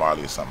like Bob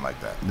Marley or something like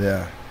that.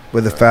 Yeah.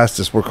 We're the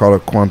fastest. We're called a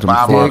quantum.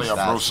 Bob Marley physics.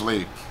 or Bruce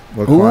Lee.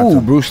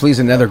 Ooh, Bruce Lee's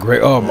another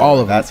great. Oh, all of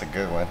them. That's a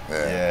good one.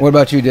 Yeah. What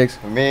about you, Diggs?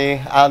 For me,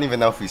 I don't even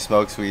know if he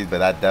smokes weed,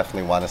 but I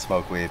definitely want to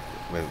smoke weed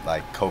with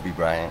like Kobe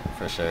Bryant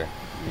for sure.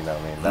 You know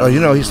what I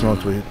mean? Oh, he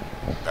smoked weed.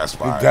 That's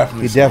fine.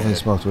 He definitely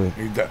smoked weed.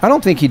 I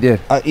don't think he did.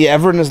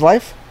 Ever in his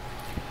life?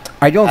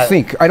 I don't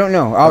think. I don't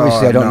know.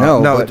 Obviously, I don't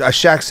know. No, but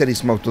Shaq said he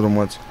smoked with him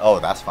once. Oh,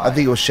 that's fine. I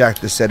think it was Shaq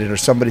that said it, or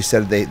somebody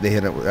said it, they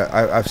hit it.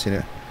 I've seen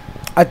it.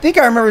 I think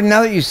I remember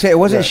now that you say it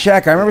wasn't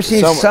Shaq. I remember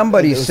seeing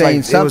somebody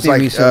saying something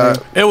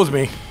recently. It was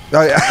me.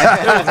 Oh,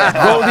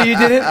 yeah. Goldie, you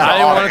did it? I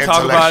didn't want to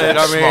talk about it.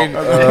 I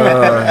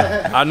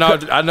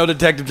mean, I know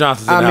Detective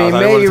Johnson's in the house.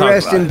 May you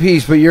rest in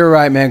peace, but you're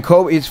right, man.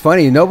 Kobe, it's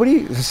funny.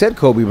 Nobody said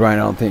Kobe Bryant,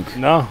 I don't think.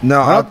 No.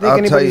 I'll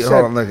tell you.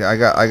 Hold on, look, I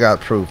got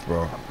proof,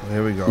 bro.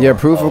 Here we go. Yeah,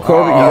 proof of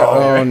Kobe?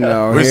 Oh,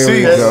 no. Receipts.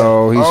 Here we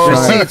go. He's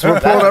Receipts. We're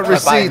pulling up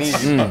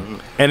receipts.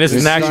 And it's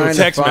an actual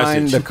text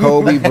message. The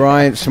Kobe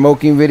Bryant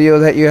smoking video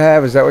that you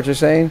have. Is that what you're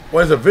saying?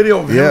 What is a video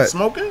of him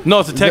smoking? No,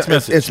 it's a text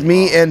message. It's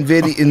me and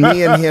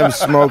him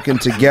smoking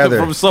together.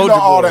 From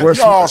Soulja Boy.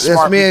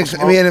 It's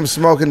me and him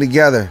smoking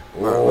together.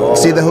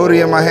 See the hoodie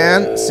in my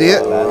hand? See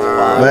it?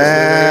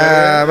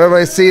 Man,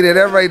 everybody see it.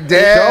 Everybody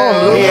dead.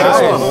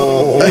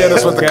 Yeah,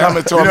 that's what the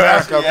Coming to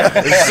America.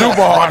 It's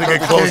super hard to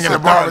get close King to in the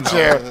the barber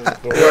chair.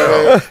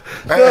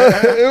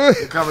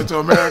 Coming to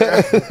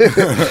America.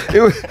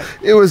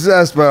 It was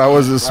us, but I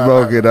wasn't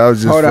smoking. I was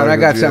just. Hold on, I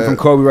got something from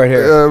Kobe right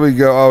here. There we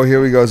go. Oh,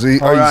 here we go. So are you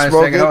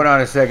smoking? Hold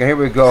on a second. Here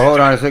we go. Hold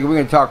on a second. We're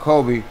gonna talk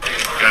Kobe.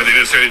 Can I do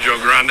this here to Joe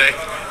Grande?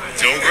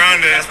 Joe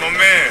Grande, that's my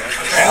man.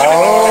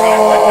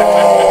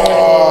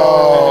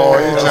 Oh,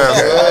 he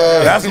just.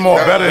 That's more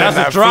better than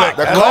that drop.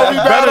 flick. The Kobe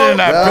battle than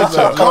that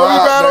picture. Kobe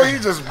battle, he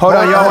just. Hold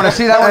on, y'all want to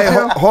see that one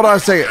too? Hold on a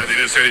second. Can I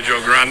do this here to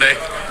Joe Grande?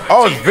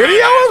 Oh, it's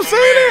video of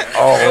seeing it?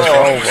 Oh, it's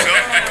over.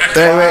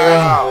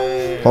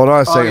 Wait. Hold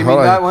on a second. you Hold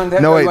mean that on. one?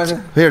 That No, one wait.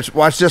 wasn't- Here,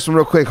 watch this one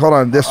real quick. Hold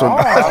on. This one.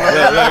 With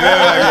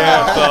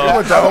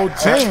the whole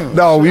team.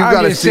 No, we've I'm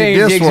got to just see saying,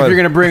 this Diggs, one. if you're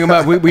gonna bring him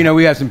up, we know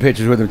we have some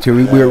pictures with him too.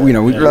 It's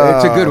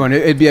a good one.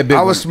 It'd be a big I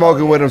one. was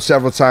smoking with him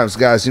several times,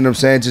 guys. You know what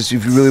I'm saying? Just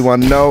if you really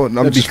want to know, I'm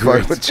That'd be just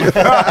fucking great. with you.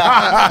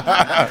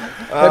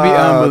 That'd be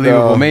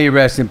unbelievable. no. May you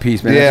rest in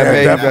peace, man. Yeah, That's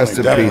man. definitely- Rest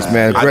in peace,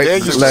 man. I Great did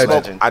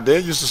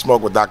used to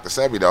smoke with Dr.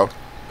 Sebi, though.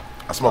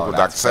 I smoked with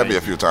Dr. Sebi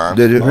a few times.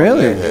 Did you?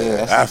 Really?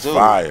 Yeah, that's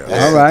fire.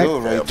 All right.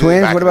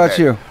 Twins, what about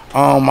you?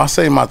 I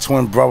say my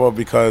twin brother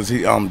because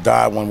he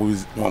died when he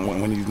was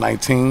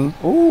 19.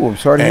 Ooh, I'm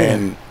sorry to hear.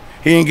 And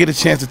he didn't get a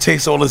chance to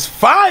taste all this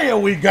fire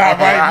we got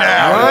right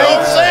now. You know what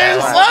I'm saying,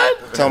 son?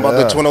 Talking about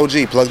the Twin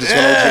OG. Plug the Twin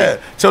Yeah. OG.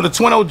 So the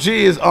Twin OG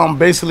is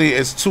basically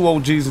it's two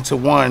OGs into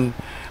one.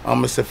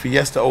 It's a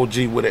Fiesta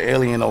OG with an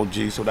Alien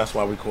OG, so that's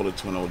why we call it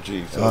Twin OG. So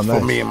it's for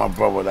nice. me and my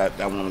brother that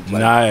one. Like,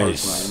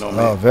 Nice. personal, you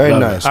know what I Oh, mean? very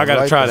nice. I gotta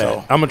like try that. that.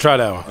 I'm gonna try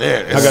that one. Yeah, I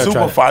it's gotta super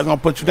try fire. It's gonna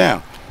put you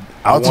down.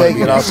 I'll take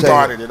it. I'll take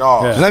started it. it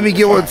all. Yeah. Let me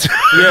get one. It's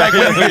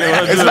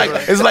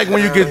like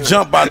when you get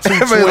jumped by two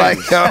twins.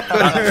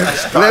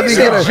 Let me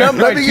get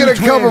a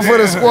couple for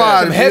the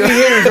squad. Heavy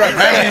hitters right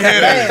Heavy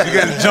hitters. You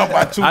get jumped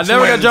by two I twins.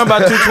 never got jumped by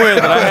two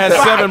twins, but I had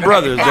 7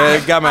 brothers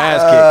that got my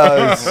ass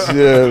kicked. Oh,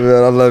 shit,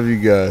 man. I love you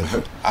guys.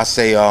 I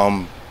say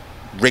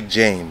Rick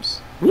James.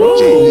 Rick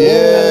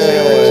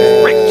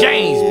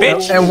James,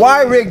 bitch. And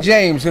why Rick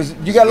James? Because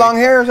you got long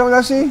hair, is that what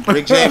I see?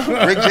 Rick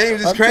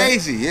James is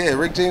crazy. Yeah,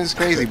 Rick James is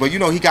crazy. But you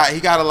know he got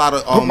a lot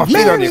of Put my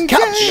feet on this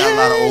couch. he got a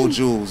lot of old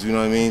jewels. You know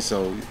what I mean?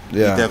 So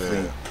Yeah. he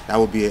definitely that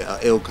would be an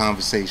ill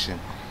conversation.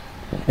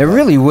 It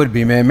really would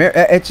be, man.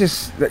 It's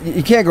just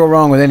you can't go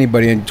wrong with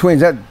anybody. And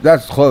twins,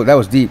 that's close. That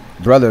was deep,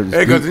 brothers.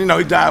 Because he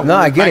died. No,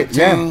 when I he get was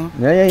it. 19.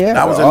 Yeah.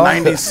 That was in Oh.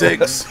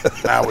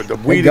 '96. Now with the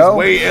weed go. is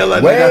way iller.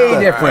 Way than that.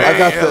 different. Way I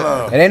got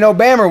iller. It ain't no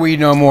Bammer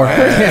weed no more.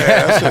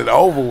 That shit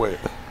over with.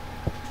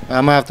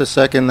 I'm gonna have to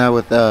second that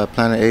with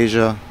Planet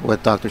Asia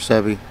with Dr.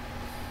 Sebi.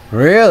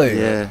 Really?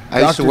 Yeah,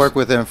 I used to work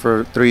with him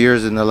for 3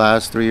 years. In the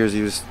last 3 years,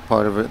 he was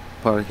part of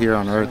here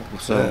on Earth.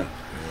 So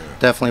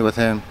definitely with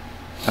him.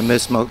 I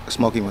miss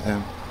smoking with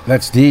him.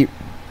 That's deep.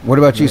 What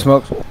about you,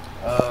 Smokes?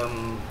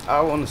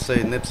 I want to say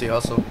Nipsey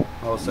Hussle.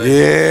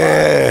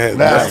 Yeah,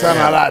 last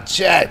time I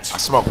chat. I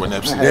smoked with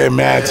Nipsey. Yeah,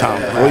 mad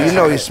time. Well, you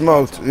know he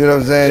smoked. You know what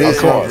I'm saying? He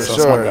smoked for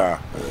sure.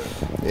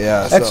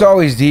 Yeah, that's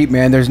always deep,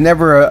 man. There's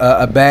never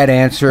a bad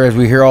answer as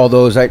we hear all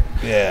those.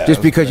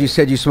 Just because you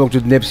said you smoked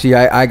with Nipsey,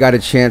 I got a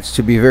chance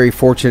to be very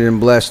fortunate and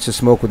blessed to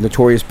smoke with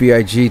Notorious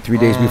B.I.G. 3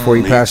 days before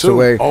he passed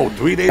away. Oh,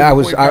 3 days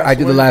I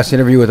did the last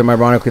interview with him,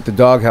 ironically, at the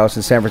Doghouse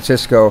in San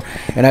Francisco.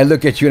 And I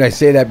look at you and I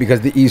say that because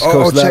the East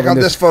Coast... check out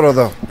this photo,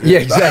 though. Yeah,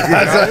 exactly.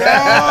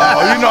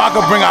 Oh, you know I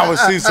could bring our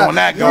receipts on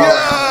that,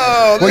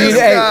 guy.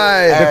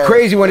 The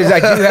crazy one is I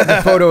do have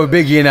the photo of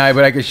Biggie and I,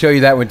 but I could show you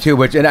that one too.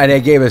 And I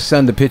gave his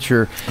son the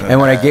picture, and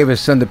when I gave his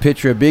son the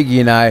picture of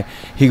Biggie and I,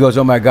 he goes,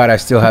 "Oh my God, I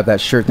still have that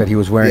shirt that he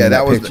was wearing."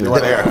 in that picture. You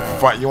want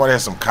to hear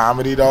some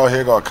comedy though?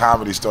 Here go a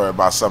comedy story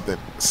about something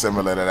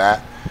similar to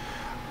that.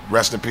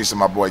 Rest in peace to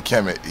my boy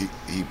Kemet.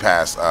 He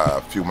passed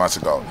a few months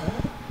ago.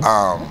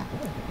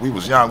 We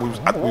was young. We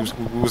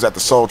was at the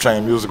Soul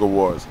Train Music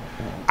Awards.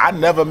 I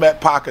never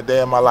met Pac a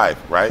day in my life,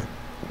 right?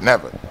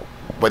 Never.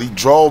 But he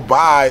drove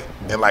by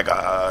in like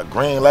a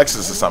green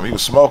Lexus or something. He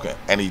was smoking,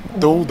 and he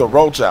threw the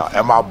roach out.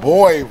 And my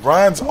boy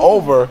runs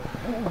over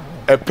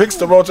and picks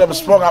the roach up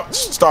and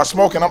starts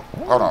smoking.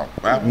 Hold on,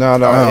 man.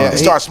 No. He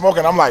starts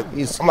smoking. I'm like,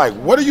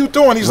 what are you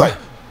doing? He's like,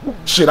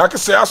 shit, I could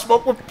say I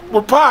smoke with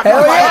Pac.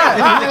 Hell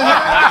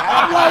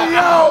I'm like,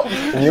 yo,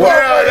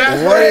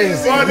 what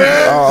is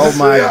oh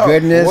my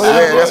goodness.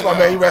 Yeah, that's my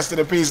man. He rested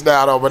in peace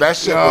now, though. But that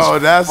shit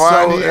was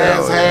funny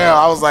as hell.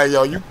 I was like,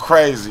 yo, you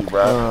crazy,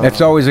 bro. That's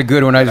always a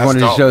good one. I just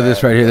wanted to show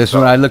this right here. This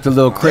one, I looked a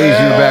little crazier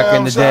back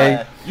in the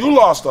day. You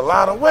lost a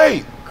lot of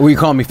weight. Will you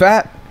call me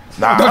fat?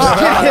 Nah.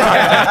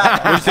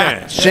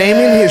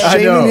 Shaming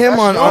him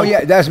on. Oh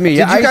yeah, that's me.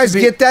 Did you guys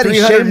get that?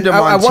 He shamed him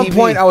on At one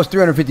point, I was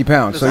 350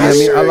 pounds. So you know what I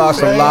mean? I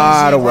lost a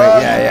lot of weight.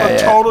 Yeah.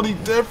 Totally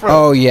different.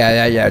 Oh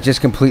yeah. Just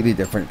completely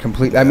different.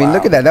 I mean,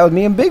 look at that. That was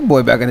me and Big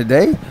Boy back in the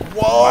day.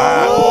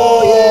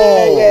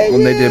 Whoa. Yeah.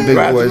 When they did Big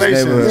Boy's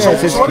neighborhood. So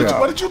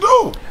what did you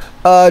do?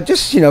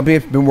 Just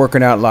been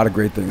working out a lot of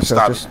great things. So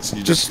just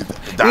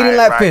eating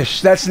that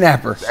fish, that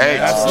snapper. Hey,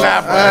 that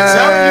snapper.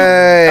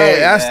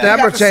 That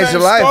snapper changed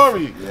your life.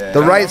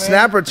 The right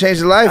snapper changed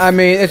your life. I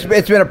mean,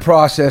 it's been a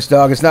process,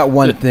 dog. It's not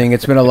one thing.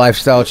 It's been a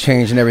lifestyle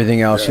change and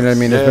everything else. You know what I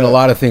mean? There's been a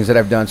lot of things that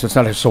I've done, so it's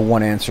not just a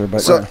one answer.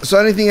 But so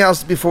anything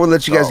else before we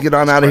let you guys get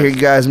on out of here, you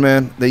guys,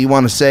 man, that you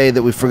want to say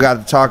that we forgot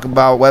to talk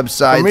about?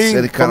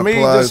 Websites, for me,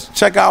 just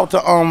check out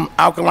the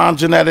Alkaline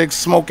Genetics,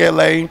 Smoke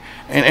LA,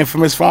 and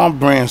Infamous Farm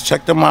brands.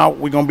 Check them out.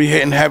 We're gonna be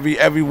hitting heavy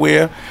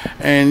everywhere,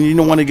 and you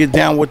don't want to get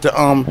down with the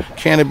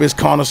Cannabis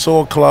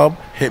Connoisseur Club.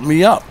 Hit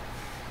me up.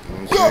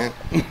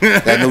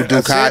 That new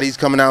Ducati's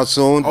coming out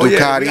soon. Oh,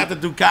 yeah, we got the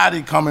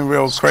Ducati coming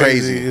real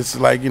crazy. It's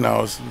like,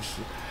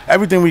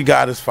 everything we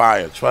got is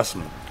fire. Trust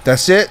me.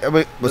 That's it?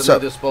 What's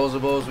up?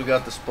 Disposables. We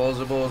got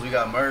disposables. We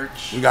got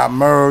merch.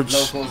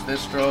 Locals,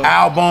 distro.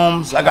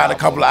 Albums. I got a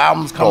couple of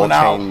albums coming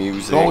out.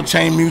 Gold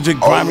Chain Music.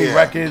 Grimy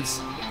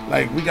Records.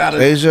 Like, we got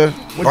Asia.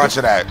 Bunch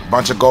of that.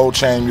 Bunch of Gold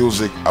Chain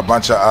Music. A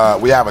bunch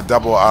of, we have a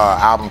double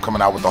album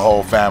coming out with the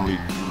whole family.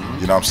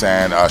 You know what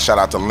I'm saying? Shout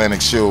out to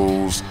Lennox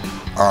Shoes.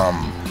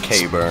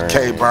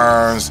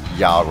 K-Burns.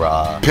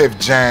 Yara. Piff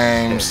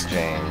James.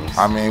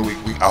 I mean, we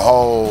a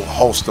whole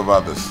host of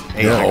others.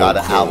 Asia got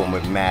an album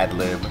with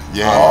Madlib.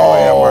 Yeah,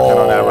 I'm working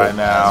on that right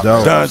now. I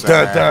got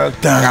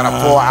a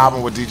full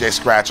album with DJ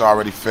Scratch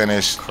already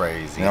finished.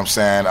 Crazy. You know what I'm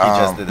saying? He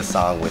just did a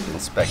song with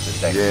Inspector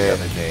Deck the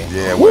other day.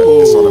 Yeah,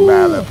 it's on the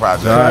Madlib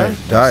project.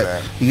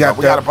 You got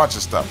we got a bunch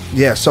of stuff.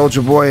 Yeah,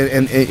 Soulja Boy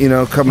and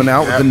coming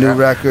out with the new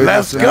record.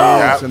 Let's go.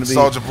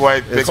 Soulja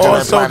Boy, Big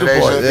Time Planet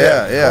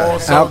Asia. Yeah.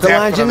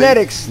 Alkaline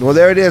Genetics. Well,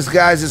 there it is,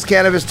 guys. It's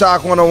Cannabis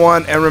Talk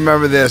 101. And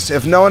remember this,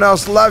 if no one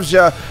else loves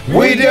you,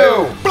 we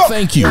do.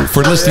 Thank you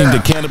for listening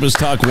to Cannabis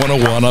Talk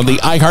 101 on the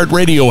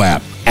iHeartRadio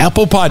app,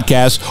 Apple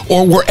Podcasts,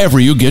 or wherever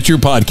you get your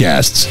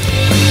podcasts.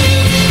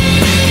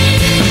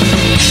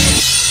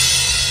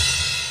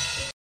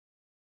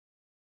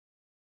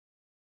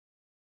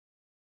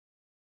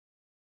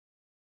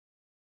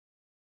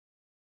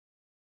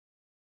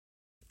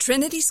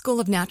 Trinity School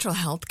of Natural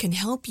Health can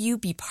help you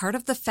be part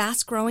of the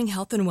fast-growing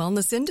health and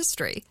wellness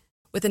industry.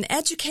 With an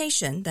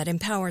education that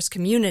empowers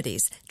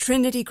communities,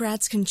 Trinity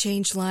grads can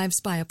change lives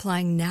by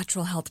applying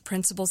natural health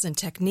principles and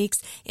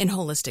techniques in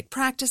holistic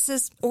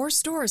practices or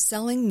stores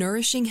selling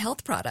nourishing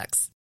health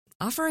products.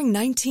 Offering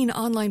 19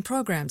 online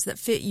programs that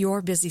fit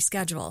your busy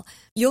schedule,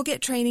 you'll get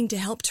training to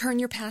help turn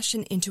your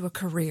passion into a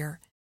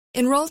career.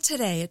 Enroll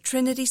today at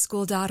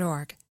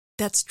trinityschool.org.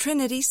 That's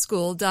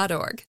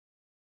trinityschool.org.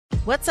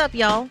 What's up,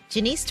 y'all?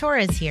 Janice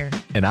Torres here.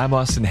 And I'm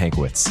Austin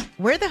Hankwitz.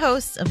 We're the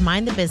hosts of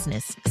Mind the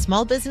Business,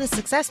 Small Business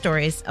Success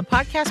Stories, a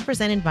podcast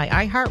presented by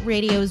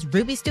iHeartRadio's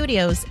Ruby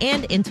Studios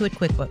and Intuit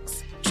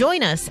QuickBooks.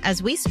 Join us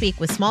as we speak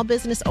with small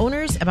business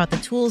owners about the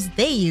tools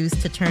they use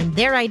to turn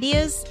their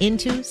ideas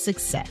into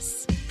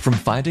success. From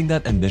finding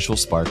that initial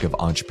spark of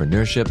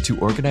entrepreneurship to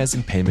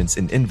organizing payments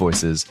and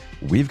invoices,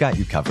 we've got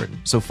you covered.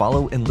 So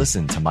follow and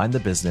listen to Mind the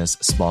Business,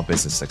 Small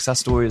Business Success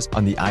Stories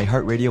on the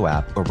iHeartRadio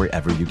app or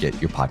wherever you get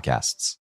your podcasts.